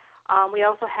upstairs. We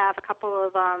also have a couple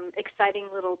of exciting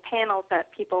little panels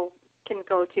that people can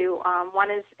go to. One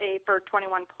is for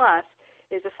 21 plus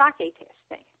is a sake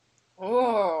tasting.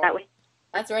 Ooh,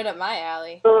 that's right up my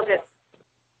alley. A little bit.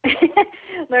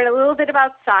 Learn a little bit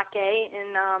about sake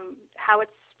and how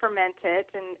it's fermented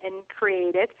and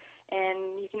created,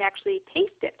 and you can actually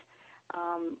taste it,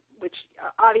 which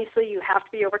obviously you have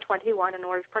to be over 21 in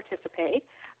order to participate.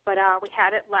 But we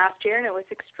had it last year, and it was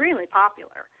extremely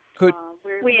popular.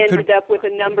 We ended up with a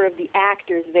number of the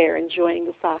actors there enjoying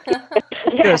the sake. I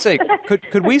was gonna say,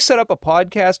 could we set up a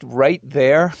podcast right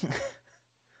there?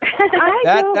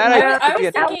 I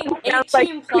was thinking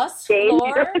 18 plus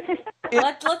floor.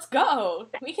 Let's go.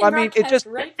 We can broadcast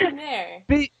right from there.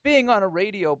 Being on a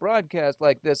radio broadcast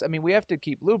like this, I mean, we have to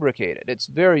keep lubricated. It's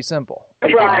very simple.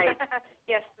 Right.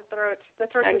 Yes, the throat.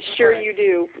 I'm sure you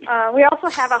do. We also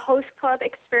have a host club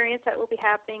experience that will be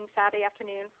happening Saturday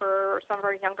afternoon for some of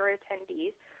our younger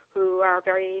attendees who are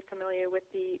very familiar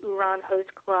with the Uran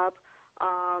Host Club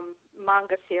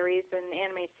manga series and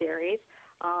anime series.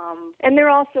 And they're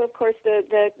also, of course,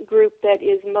 the group that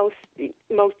is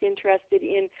most interested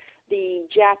in the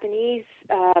Japanese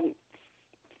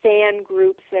fan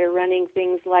groups that are running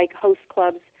things like host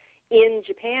clubs in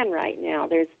Japan right now.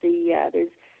 There's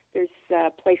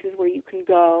places where you can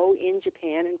go in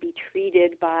Japan and be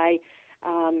treated by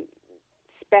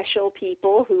special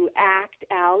people who act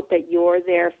out that you're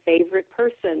their favorite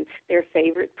person, their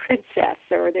favorite princess,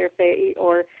 or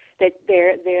that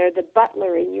they're the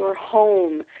butler in your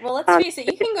home. Well, let's face it,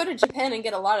 you can go to Japan and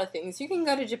get a lot of things. You can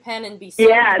go to Japan and be served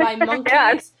by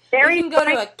monkeys. You can go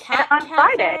to a cat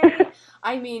cafe.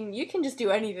 I mean, you can just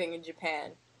do anything in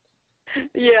Japan.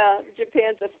 Yeah,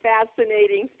 Japan's a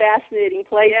fascinating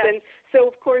place. Yeah. And so,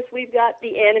 of course, we've got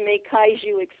the anime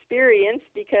kaiju experience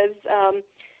because,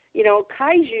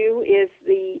 kaiju is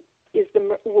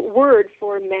the word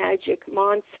for magic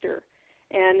monster.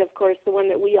 And, of course, the one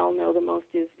that we all know the most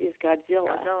is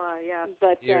Godzilla. Godzilla, yeah.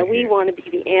 But we want to be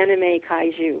the anime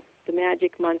kaiju, the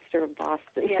magic monster of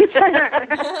Boston.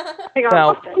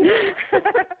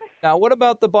 Now, what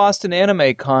about the Boston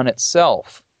Anime Con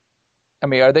itself? I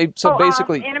mean, are they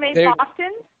basically Anime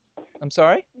Boston? I'm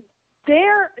sorry?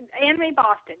 They're Anime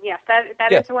Boston. Yes,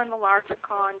 that is one of the larger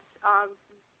cons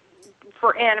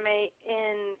for anime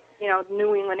in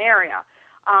New England area.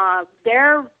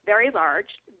 They're very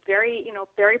large,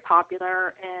 very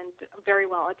popular, and very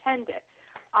well attended.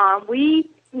 We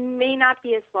may not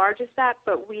be as large as that,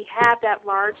 but we have that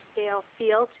large scale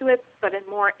feel to it, but in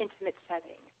more intimate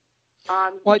setting.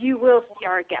 You will see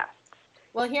our guests.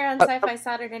 Well, here on Sci-Fi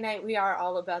Saturday Night, we are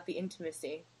all about the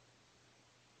intimacy.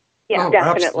 Yeah,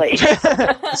 definitely.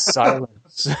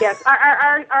 Silence. Yes,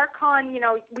 our con,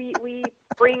 we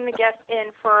bring the guests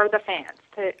in for the fans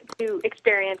to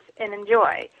experience and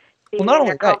enjoy. Well, not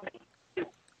only that.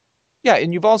 Yeah,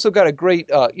 and you've also got a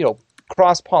great,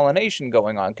 cross-pollination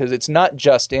going on because it's not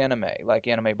just anime like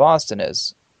Anime Boston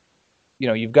is.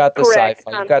 You've got the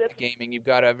sci-fi, you've got the gaming, you've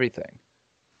got everything.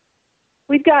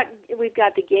 We've got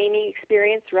the gaming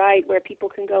experience, right, where people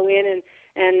can go in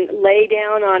and lay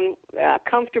down on a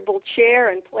comfortable chair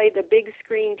and play the big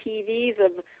screen TVs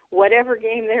of whatever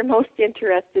game they're most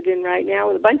interested in right now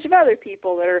with a bunch of other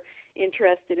people that are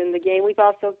interested in the game. We've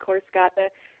also, of course, got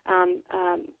the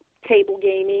table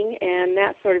gaming and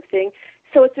that sort of thing.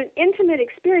 So it's an intimate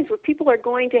experience where people are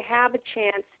going to have a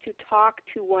chance to talk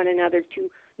to one another, to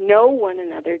know one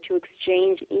another, to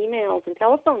exchange emails and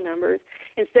telephone numbers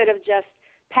instead of just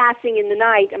passing in the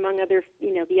night among the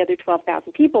other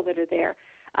 12,000 people that are there.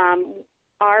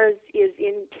 Ours is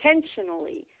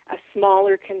intentionally a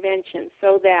smaller convention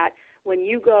so that when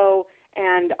you go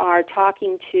and are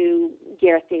talking to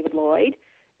Gareth David Lloyd,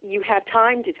 you have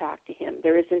time to talk to him.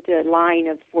 There isn't a line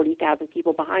of 40,000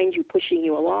 people behind you pushing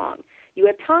you along. You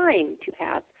have time to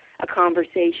have a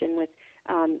conversation with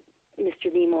Mr.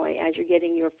 Nimoy as you're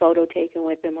getting your photo taken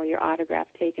with him or your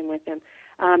autograph taken with him.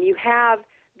 You have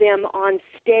them on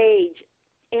stage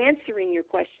answering your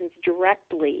questions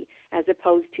directly as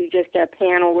opposed to just a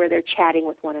panel where they're chatting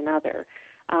with one another.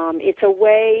 It's a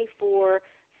way for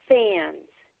fans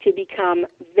to become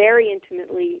very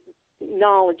intimately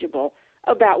knowledgeable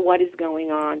about what is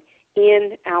going on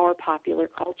in our popular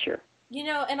culture.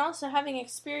 And also having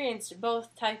experienced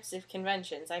both types of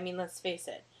conventions, I mean, let's face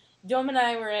it. Dome and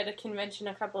I were at a convention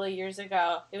a couple of years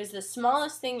ago. It was the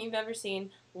smallest thing you've ever seen.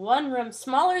 One room,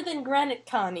 smaller than Granite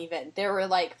Con even. There were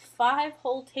like 5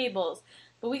 whole tables.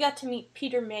 But we got to meet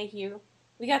Peter Mayhew.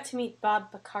 We got to meet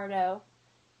Bob Picardo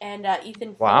and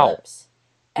Ethan Phillips.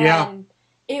 And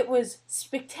it was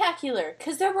spectacular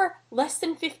because there were less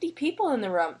than 50 people in the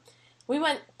room. We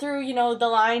went through, the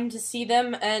line to see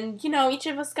them, and, each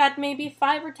of us got maybe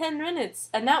 5 or 10 minutes.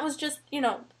 And that was just,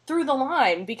 through the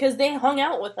line, because they hung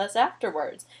out with us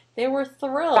afterwards. They were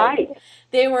thrilled. Right.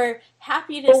 They were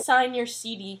happy to sign your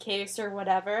CD case or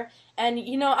whatever. And,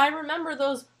 I remember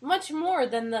those much more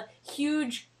than the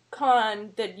huge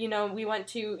con that, we went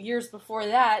to years before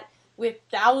that with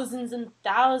thousands and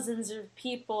thousands of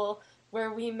people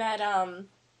where we met,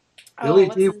 Billy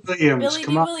D.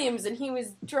 Williams, and he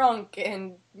was drunk,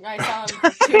 and I saw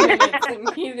him for 2 minutes,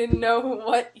 and he didn't know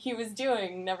what he was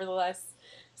doing, nevertheless.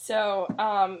 So,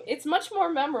 it's much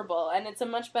more memorable, and it's a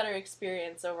much better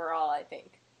experience overall, I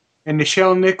think. And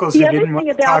Nichelle Nichols, The who other didn't want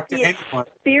thing to talk about to the anyone.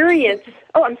 experience.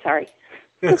 Oh, I'm sorry.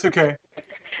 That's okay.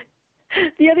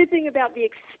 The other thing about the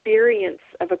experience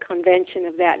of a convention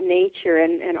of that nature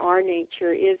and our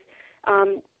nature is,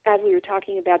 as we were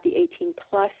talking about the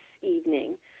 18-plus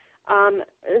evening,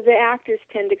 the actors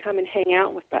tend to come and hang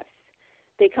out with us.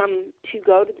 They come to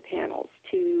go to the panels,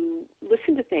 to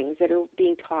listen to things that are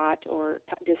being taught or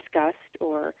discussed,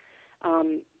 or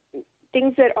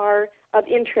things that are of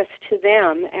interest to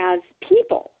them as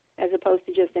people, as opposed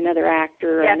to just another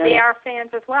actor. Yeah, they are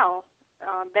fans as well.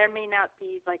 There may not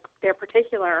be like their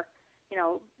particular,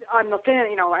 on the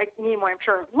fan, like Nimoy, I'm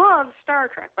sure loves Star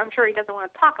Trek. I'm sure he doesn't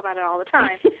want to talk about it all the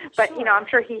time. But, Sure. I'm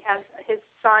sure he has, his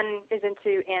son is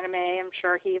into anime. I'm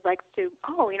sure he likes to,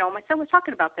 my son was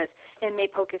talking about this, and may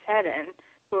poke his head in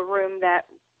to a room that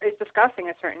is discussing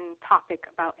a certain topic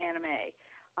about anime.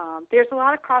 There's a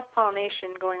lot of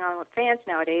cross-pollination going on with fans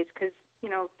nowadays because,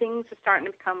 things are starting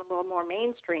to become a little more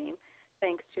mainstream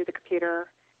thanks to the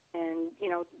computer. And,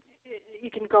 you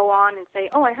can go on and say,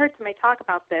 I heard somebody talk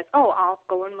about this. I'll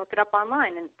go and look it up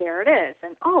online, and there it is.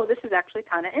 And, this is actually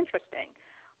kind of interesting.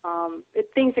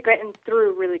 Things are getting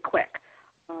through really quick.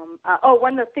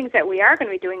 One of the things that we are going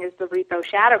to be doing is the Repo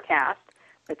Shadowcast,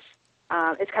 which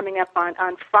is coming up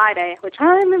on Friday, which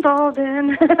I'm involved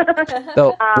in.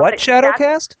 So, what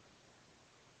Shadowcast?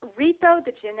 Repo,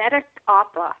 the Genetic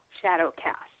Opera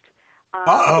Shadowcast.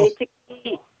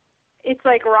 Basically, it's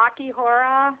like Rocky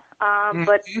Horror,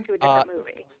 but to a different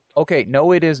movie. Okay,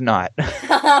 no, it is not.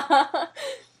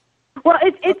 Well,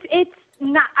 it's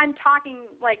not. I'm talking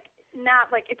like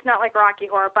not like it's not like Rocky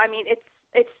Horror, but I mean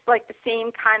it's like the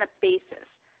same kind of basis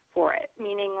for it.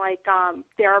 Meaning like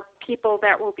there are people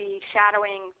that will be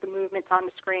shadowing the movements on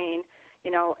the screen,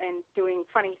 and doing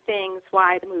funny things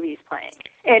while the movie's playing.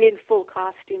 And in full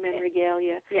costume and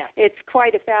regalia. Yeah. It's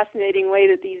quite a fascinating way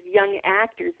that these young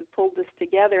actors have pulled this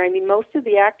together. I mean, most of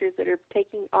the actors that are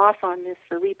taking off on this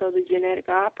for Repo the Genetic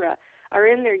Opera are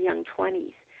in their young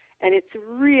 20s. And it's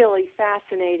really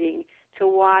fascinating to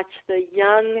watch the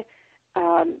young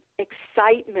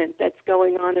excitement that's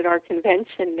going on at our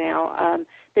convention now.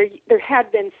 There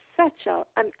had been such a...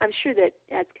 I'm sure that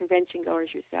as convention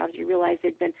goers yourselves, you realize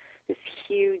there'd been this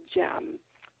huge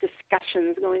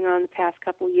discussions going on the past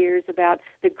couple of years about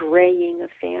the graying of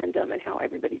fandom and how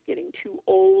everybody's getting too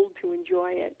old to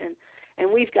enjoy it.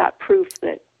 And we've got proof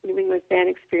that New England Fan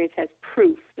Experience has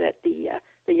proof that the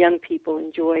young people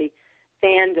enjoy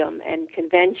fandom and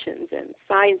conventions and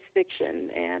science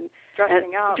fiction and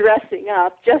dressing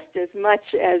up just as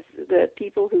much as the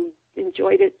people who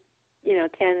enjoyed it,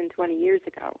 10 and 20 years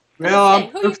ago. Well,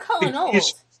 who are you calling old?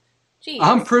 Jeez.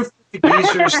 I'm proof the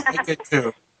geezers like it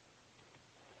too.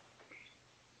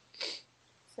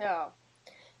 So,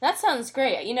 that sounds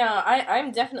great.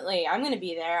 I'm going to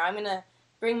be there. I'm going to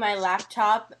bring my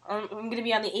laptop. I'm going to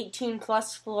be on the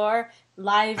 18-plus floor,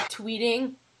 live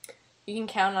tweeting. You can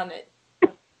count on it.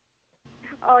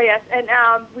 Oh, yes. And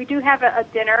we do have a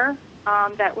dinner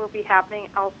that will be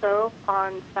happening also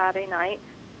on Saturday night,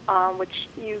 which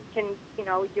you can,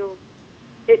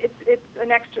 it's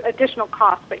an extra additional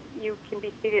cost, but you can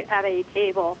be seated at a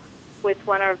table with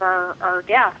one of our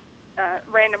guests,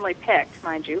 randomly picked,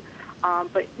 mind you.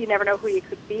 But you never know who you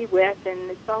could be with,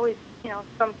 and it's always,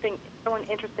 someone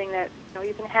interesting that,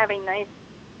 you can have a nice,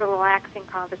 relaxing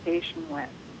conversation with.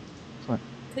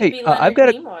 Hey, I've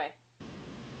got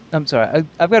I'm sorry.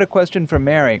 I've got a question for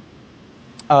Mary.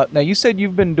 Now, you said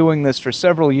you've been doing this for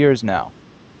several years now,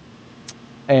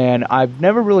 and I've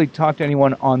never really talked to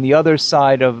anyone on the other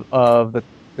side of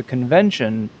the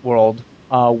convention world.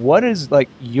 What is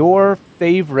your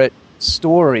favorite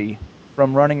story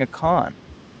from running a con?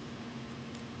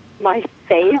 My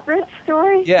favorite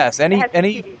story? Yes.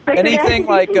 Anything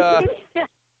like.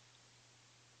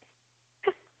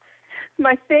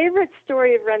 My favorite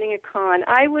story of running a con.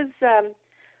 I was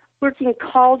working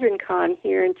Cauldron Con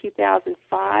here in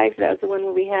 2005. That was the one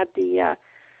where we had the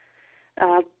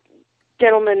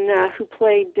gentleman who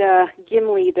played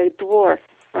Gimli, the dwarf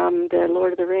from the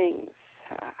Lord of the Rings.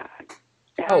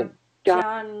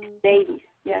 John Davies.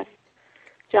 Yes,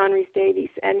 John Rhys Davies,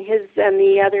 and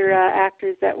the other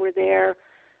actors that were there.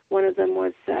 One of them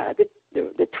was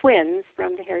the twins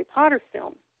from the Harry Potter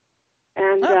film,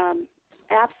 and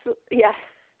absolutely, yeah.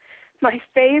 My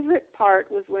favorite part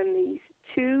was when these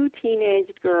two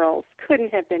teenage girls,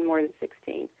 couldn't have been more than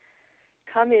 16,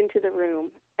 come into the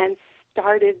room and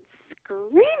started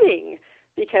screaming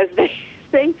because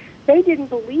they didn't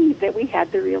believe that we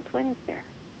had the real twins there.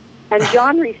 And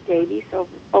John Rhys Davies,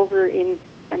 over in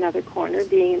another corner,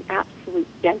 being an absolute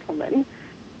gentleman,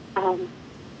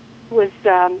 was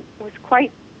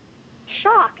quite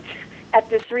shocked at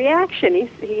this reaction.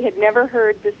 He had never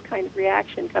heard this kind of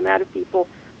reaction come out of people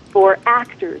for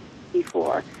actors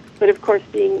before. But of course,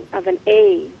 being of an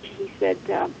age, he said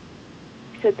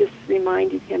this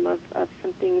reminded him of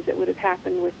some things that would have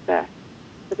happened with a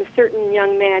certain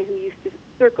young man who used to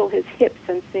circle his hips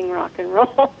and sing rock and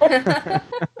roll.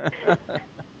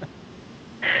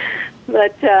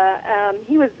 But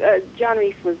he was John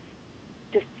Reese was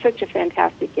just such a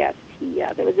fantastic guest.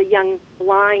 There was a young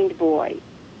blind boy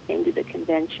came to the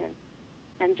convention,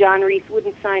 and John Reese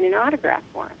wouldn't sign an autograph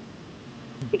for him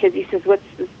because he says, "What's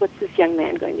this young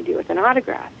man going to do with an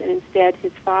autograph?" And instead,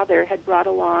 his father had brought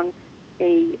along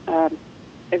a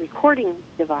recording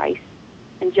device,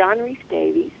 and John Reese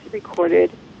Davies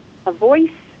recorded a voice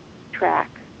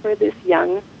track for this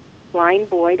young blind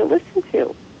boy to listen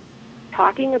to,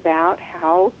 talking about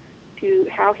how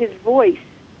his voice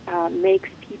makes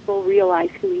people realize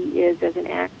who he is as an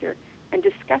actor, and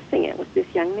discussing it with this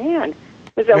young man.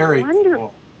 It was a Very wonderful.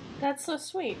 cool. That's so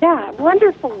sweet. Yeah,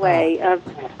 wonderful way of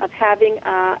having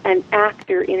an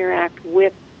actor interact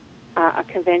with a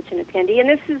convention attendee. And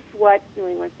this is what New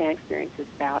England Fan Experience is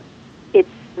about. It's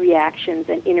reactions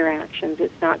and interactions.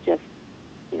 It's not just,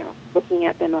 looking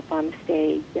at them up on the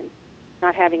stage and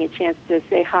not having a chance to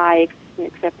say hi,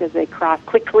 except as they cross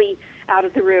quickly out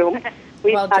of the room.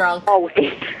 We've Well drunk.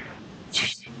 Always.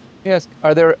 Yes.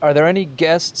 Are there any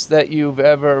guests that you've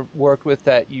ever worked with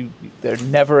that they're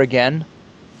never again?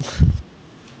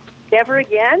 Never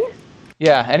again?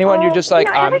 Yeah. Anyone you're just like,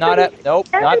 I'm not at. Nope,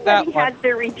 not that Everybody one. has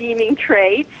their redeeming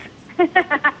traits.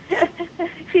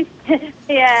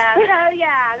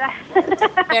 Yeah.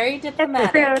 Very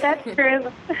diplomatic. That's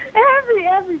true.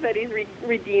 Everybody's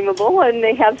redeemable, and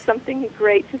they have something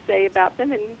great to say about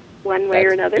them in one way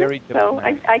or another. Very So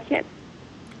diplomatic. I can't.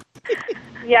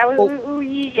 Yeah,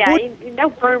 no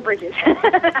burn bridges.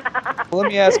 Well, let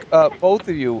me ask both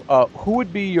of you, who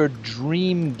would be your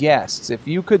dream guests? If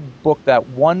you could book that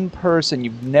one person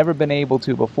you've never been able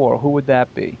to before, who would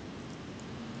that be?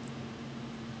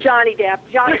 Johnny Depp.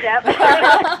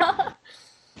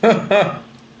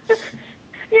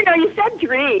 You said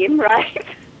dream, right?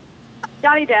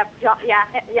 Johnny Depp,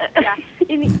 yeah.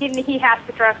 And he has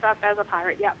to dress up as a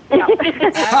pirate. Yep.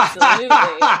 Absolutely.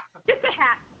 Just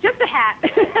a hat.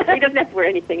 He doesn't have to wear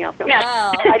anything else.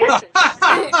 Well,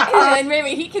 and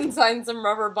maybe he can sign some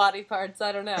rubber body parts.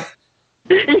 I don't know.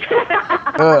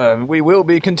 We will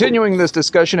be continuing this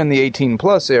discussion in the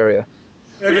 18-plus area.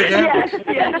 Yes.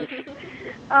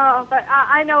 But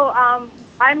I know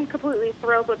I'm completely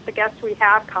thrilled with the guests we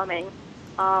have coming.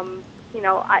 As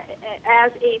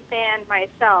a fan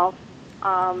myself,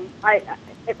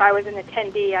 if I was an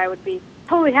attendee, I would be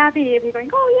totally happy to be going,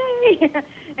 oh, yay,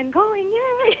 and going,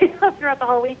 yay, throughout the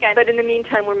whole weekend. But in the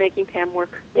meantime, we're making Pam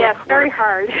work. Yes, very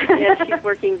hard. Yes, she's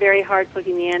working very hard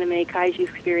putting the anime kaiju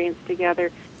experience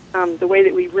together. The way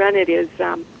that we run it is,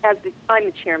 I'm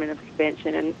the chairman of the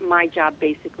convention, and my job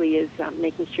basically is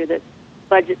making sure that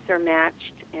budgets are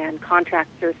matched and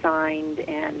contracts are signed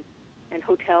and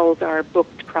hotels are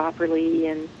booked properly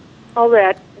and all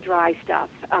that dry stuff.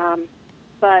 And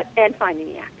finding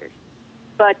the actors.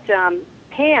 But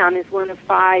Pam is one of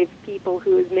 5 people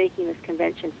who is making this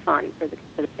convention fun for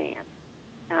the fans.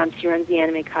 She runs the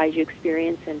Anime Kaiju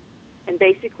Experience, and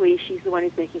basically she's the one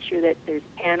who's making sure that there's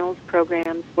panels,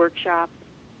 programs, workshops,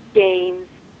 games,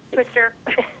 Twister,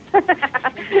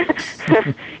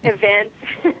 events,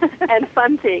 and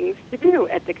fun things to do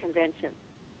at the convention.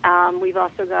 We've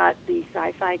also got the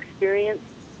Sci-Fi Experience.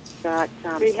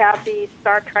 We have the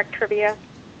Star Trek trivia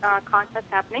contest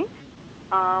happening.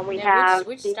 We have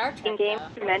which the Star Trek, game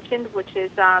you mentioned, which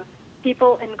is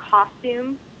people in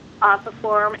costume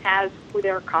perform as who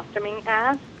they're costuming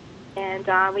as. And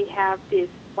we have this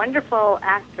wonderful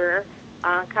actor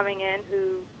coming in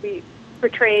who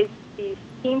portrays the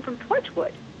team from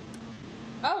Torchwood.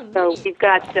 Oh, neat. So we've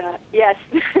got,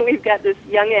 we've got this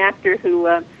young actor who,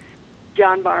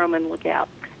 John Barrowman, look out.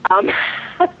 We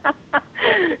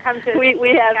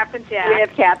have Captain Jack. We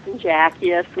have Captain Jack,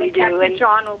 yes, we do. Captain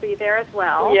John will be there as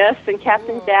well. Yes, and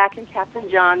Captain Jack and Captain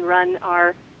John run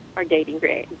our dating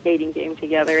game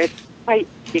together. It's quite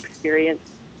the experience.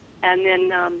 And then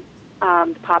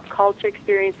the pop culture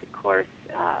experience, of course,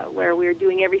 where we're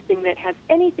doing everything that has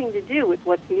anything to do with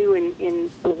what's new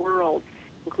in the world,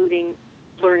 including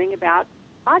learning about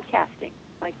podcasting,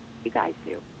 like you guys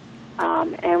do.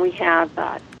 And we have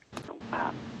the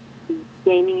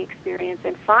gaming experience,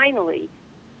 and finally,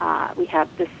 we have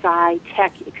the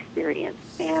sci-tech experience,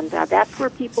 and that's where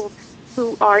people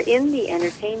who are in the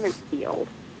entertainment field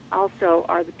also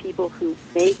are the people who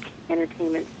make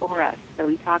entertainment for us. So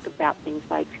we talk about things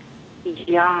like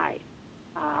CGI,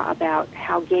 about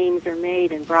how games are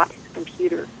made and brought to the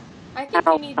computer. I think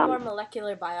we need more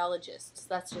molecular biologists.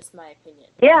 That's just my opinion.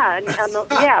 Yeah,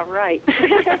 yeah, right.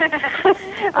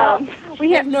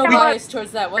 We have no bias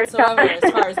towards that whatsoever,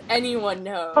 as far as anyone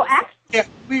knows. Well, actually, Yeah,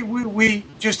 we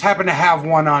just happen to have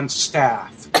one on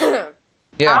staff.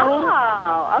 Yeah.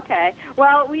 oh, okay.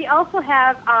 Well, we also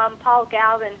have Paul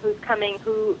Galvin, who's coming,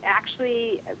 who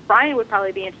actually, Brian would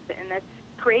probably be interested in this,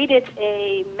 created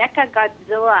a Mecha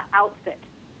Godzilla outfit.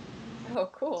 Oh,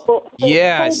 cool.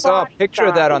 Yeah, I saw a picture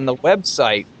of that on the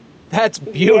website. That's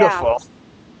beautiful.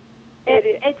 Yeah.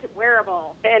 It's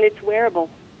wearable. And it's wearable.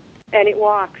 And it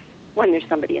walks when there's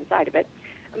somebody inside of it.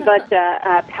 But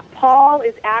Paul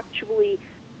is actually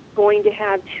going to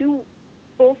have 2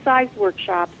 full-size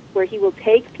workshops where he will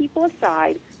take people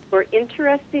aside who are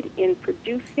interested in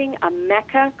producing a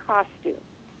mecha costume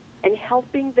and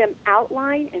helping them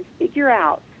outline and figure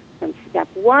out from step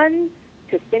 1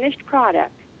 to finished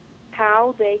product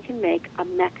how they can make a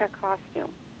mecha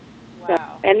costume.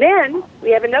 Wow. And then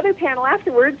we have another panel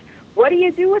afterwards. What do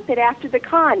you do with it after the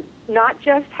con? Not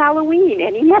just Halloween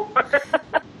anymore.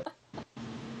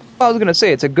 I was going to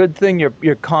say, it's a good thing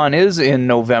your con is in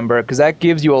November, because that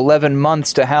gives you 11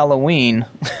 months to Halloween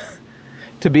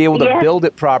to be able to build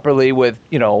it properly with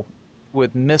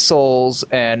missiles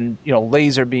and,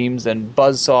 laser beams and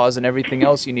buzzsaws and everything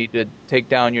else you need to take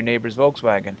down your neighbor's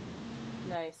Volkswagen.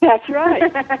 Nice. That's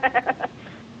right.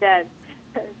 Yes,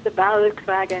 the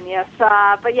Volkswagen, yes.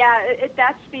 But yeah,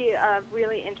 that should be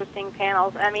really interesting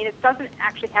panels. I mean, it doesn't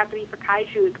actually have to be for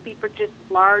kaiju. It could be for just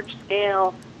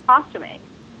large-scale costuming.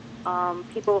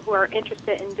 People who are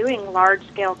interested in doing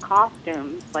large-scale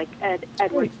costumes, like Alphonse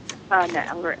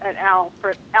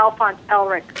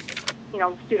Elric,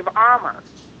 suit of armor.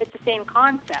 It's the same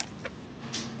concept.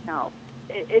 No,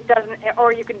 it doesn't.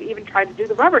 Or you can even try to do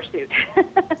the rubber suit,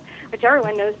 which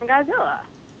everyone knows from Godzilla.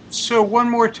 So one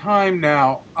more time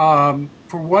now,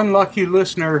 for one lucky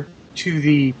listener to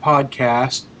the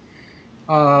podcast,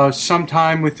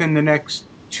 sometime within the next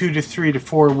 2 to 3 to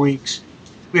 4 weeks,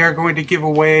 we are going to give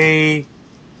away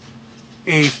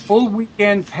a full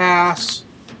weekend pass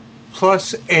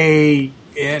plus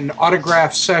an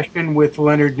autograph session with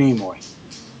Leonard Nimoy.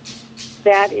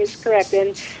 That is correct.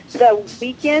 And the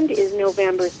weekend is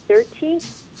November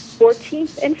 13th,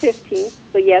 14th, and 15th.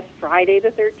 So yes, Friday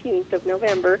the 13th of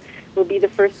November will be the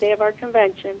first day of our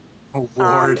convention. Oh,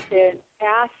 Lord. The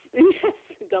pass,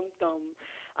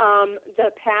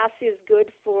 the pass is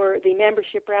good for, the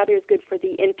membership rather, is good for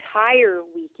the entire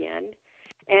weekend.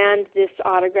 And this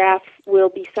autograph will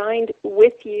be signed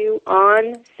with you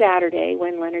on Saturday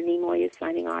when Leonard Nimoy is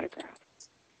signing autographs.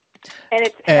 And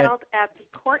it's held at the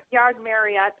Courtyard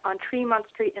Marriott on Tremont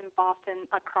Street in Boston,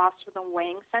 across from the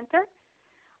Wang Center.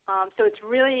 So it's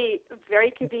really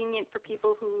very convenient for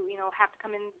people who, have to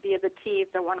come in via the T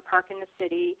if they want to park in the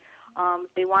city.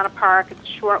 If they want to park, it's a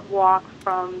short walk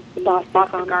from the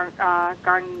Boston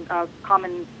Garden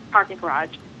Common parking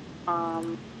garage.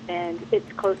 And it's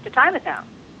close to Chinatown.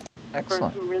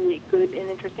 Excellent. For some really good and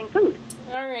interesting food.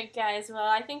 All right, guys. Well,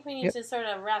 I think we need to sort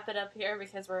of wrap it up here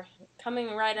because we're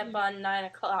coming right up on 9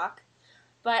 o'clock.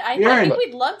 But I think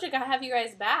we'd love to have you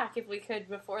guys back if we could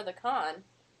before the con.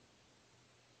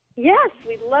 Yes,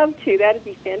 we'd love to. That'd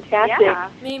be fantastic. Yeah.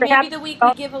 Maybe the week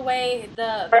we give away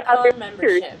the con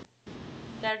membership.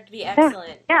 That'd be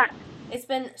excellent. Yeah. It's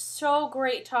been so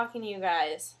great talking to you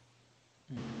guys.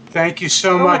 Thank you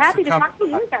so We're much happy for to coming talk to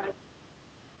you guys.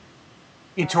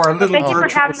 into our little Thank you for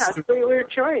virtual having us. studio. We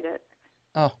enjoyed it.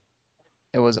 Oh,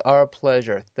 it was our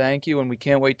pleasure. Thank you, and we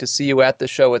can't wait to see you at the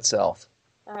show itself.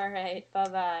 All right.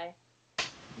 Bye-bye.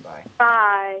 Bye.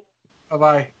 Bye.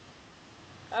 Bye-bye.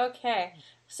 Okay.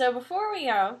 So before we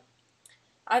go,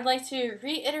 I'd like to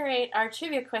reiterate our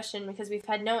trivia question because we've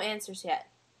had no answers yet.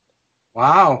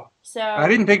 Wow. So I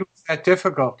didn't think it was that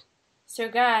difficult. So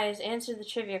guys, answer the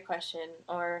trivia question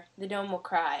or the dome will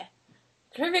cry.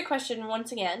 The trivia question,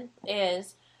 once again,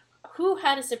 is who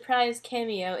had a surprise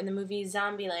cameo in the movie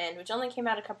Zombieland, which only came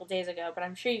out a couple days ago, but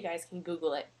I'm sure you guys can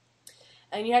Google it.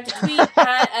 And you have to tweet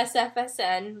at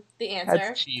SFSN the answer.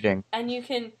 That's cheating. And you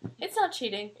can, it's not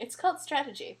cheating, it's called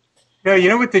strategy. No, you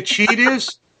know what the cheat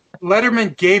is?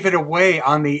 Letterman gave it away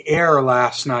on the air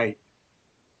last night.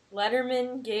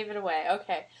 Letterman gave it away.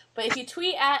 Okay. But if you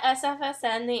tweet at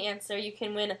SFSN the answer, you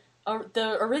can win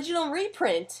the original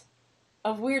reprint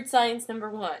of Weird Science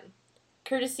 #1.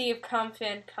 Courtesy of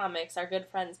ComFan Comics, our good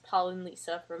friends Paul and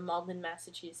Lisa from Malden,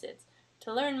 Massachusetts.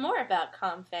 To learn more about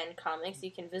ComFan Comics,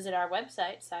 you can visit our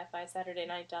website,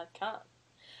 sci-fi-saturday-night.com.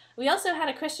 We also had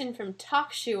a question from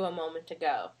TalkShoe a moment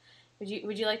ago. Would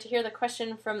you like to hear the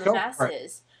question from the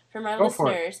masses? From our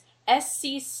listeners,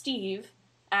 SC Steve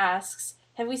asks,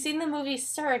 have we seen the movie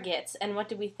Surrogates, and what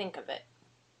did we think of it?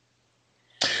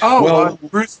 Oh, Well-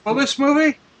 Bruce Willis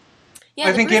movie? Yeah,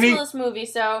 I the think Bruce any- Willis movie.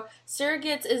 So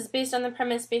Surrogates is based on the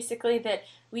premise basically that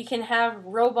we can have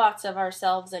robots of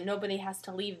ourselves and nobody has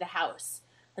to leave the house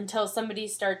until somebody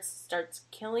starts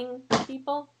killing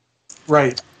people.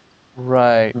 Right.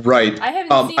 Right. Right. I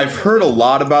haven't seen I've the heard a movie.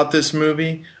 lot about this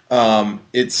movie.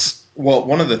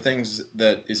 One of the things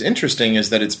that is interesting is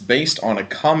that it's based on a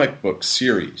comic book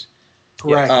series.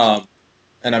 Correct.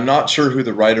 And I'm not sure who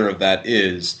the writer of that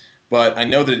is, but I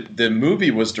know that the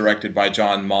movie was directed by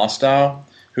John Mostow,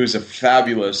 who's a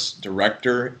fabulous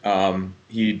director.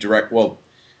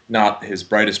 Not his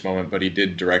brightest moment, but he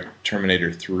did direct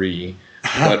Terminator 3,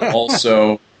 but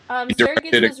also he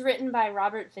directed Surrogates was written by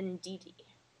Robert Venditti.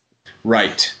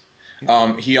 Right.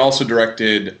 He also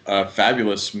directed a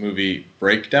fabulous movie,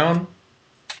 Breakdown.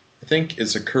 I think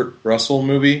it's a Kurt Russell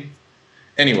movie.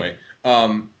 Anyway,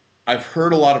 I've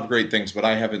heard a lot of great things, but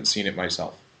I haven't seen it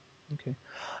myself. Okay.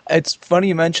 It's funny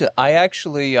you mention it. I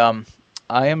actually, I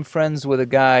am friends with a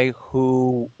guy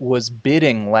who was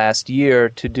bidding last year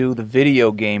to do the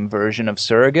video game version of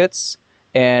Surrogates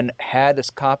and had this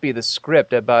copy of the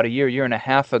script about a year and a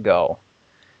half ago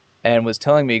and was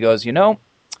telling me, he goes,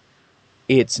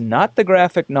 it's not the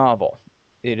graphic novel.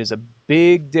 It is a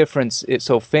big difference.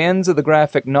 So fans of the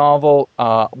graphic novel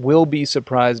will be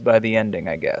surprised by the ending,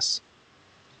 I guess.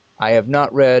 I have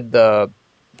not read the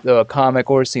comic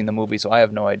or seen the movie, so I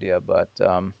have no idea. But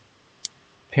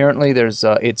apparently,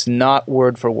 it's not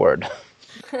word for word.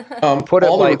 Put it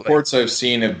all the lightly. reports I've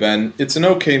seen have been, it's an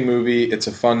okay movie, it's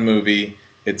a fun movie,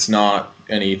 it's not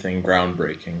anything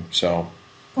groundbreaking. So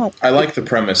Well, I like the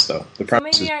premise, though. The So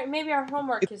premise is maybe our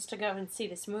homework is to go and see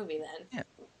this movie then. Yeah.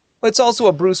 It's also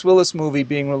a Bruce Willis movie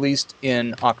being released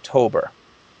in October,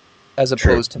 as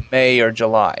opposed to May or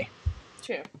July.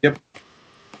 True. it'll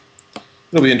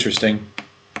be interesting.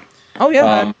 Oh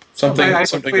yeah. Something I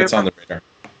that's on the radar.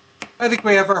 I think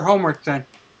we have our homework then.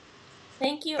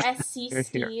 Thank you, SC Here,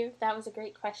 Steve. here. That was a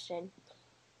great question.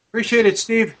 Appreciate it,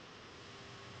 Steve.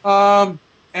 And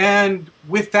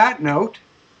with that note,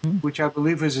 which I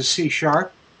believe is a C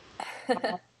sharp, thank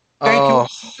you for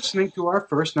listening to our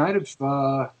first night of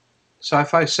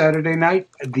Sci-Fi Saturday Night,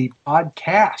 the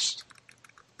podcast.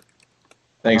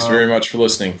 Thanks very much for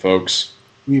listening, folks.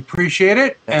 We appreciate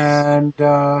it, Yes. and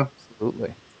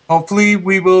Absolutely. hopefully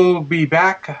we will be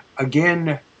back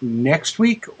again next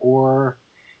week or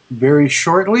very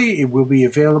shortly. It will be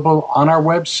available on our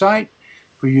website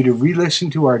for you to re-listen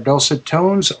to our dulcet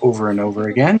tones over and over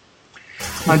again.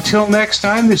 Until next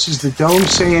time, this is the Dome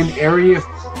saying Area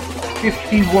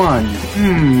 51.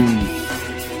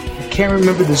 I can't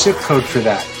remember the zip code for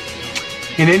that.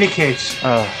 In any case,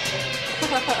 All right.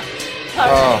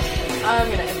 I'm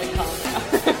going to end the call now.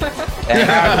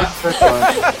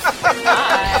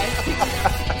 Bye.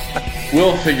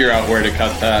 We'll figure out where to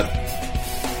cut that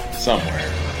somewhere.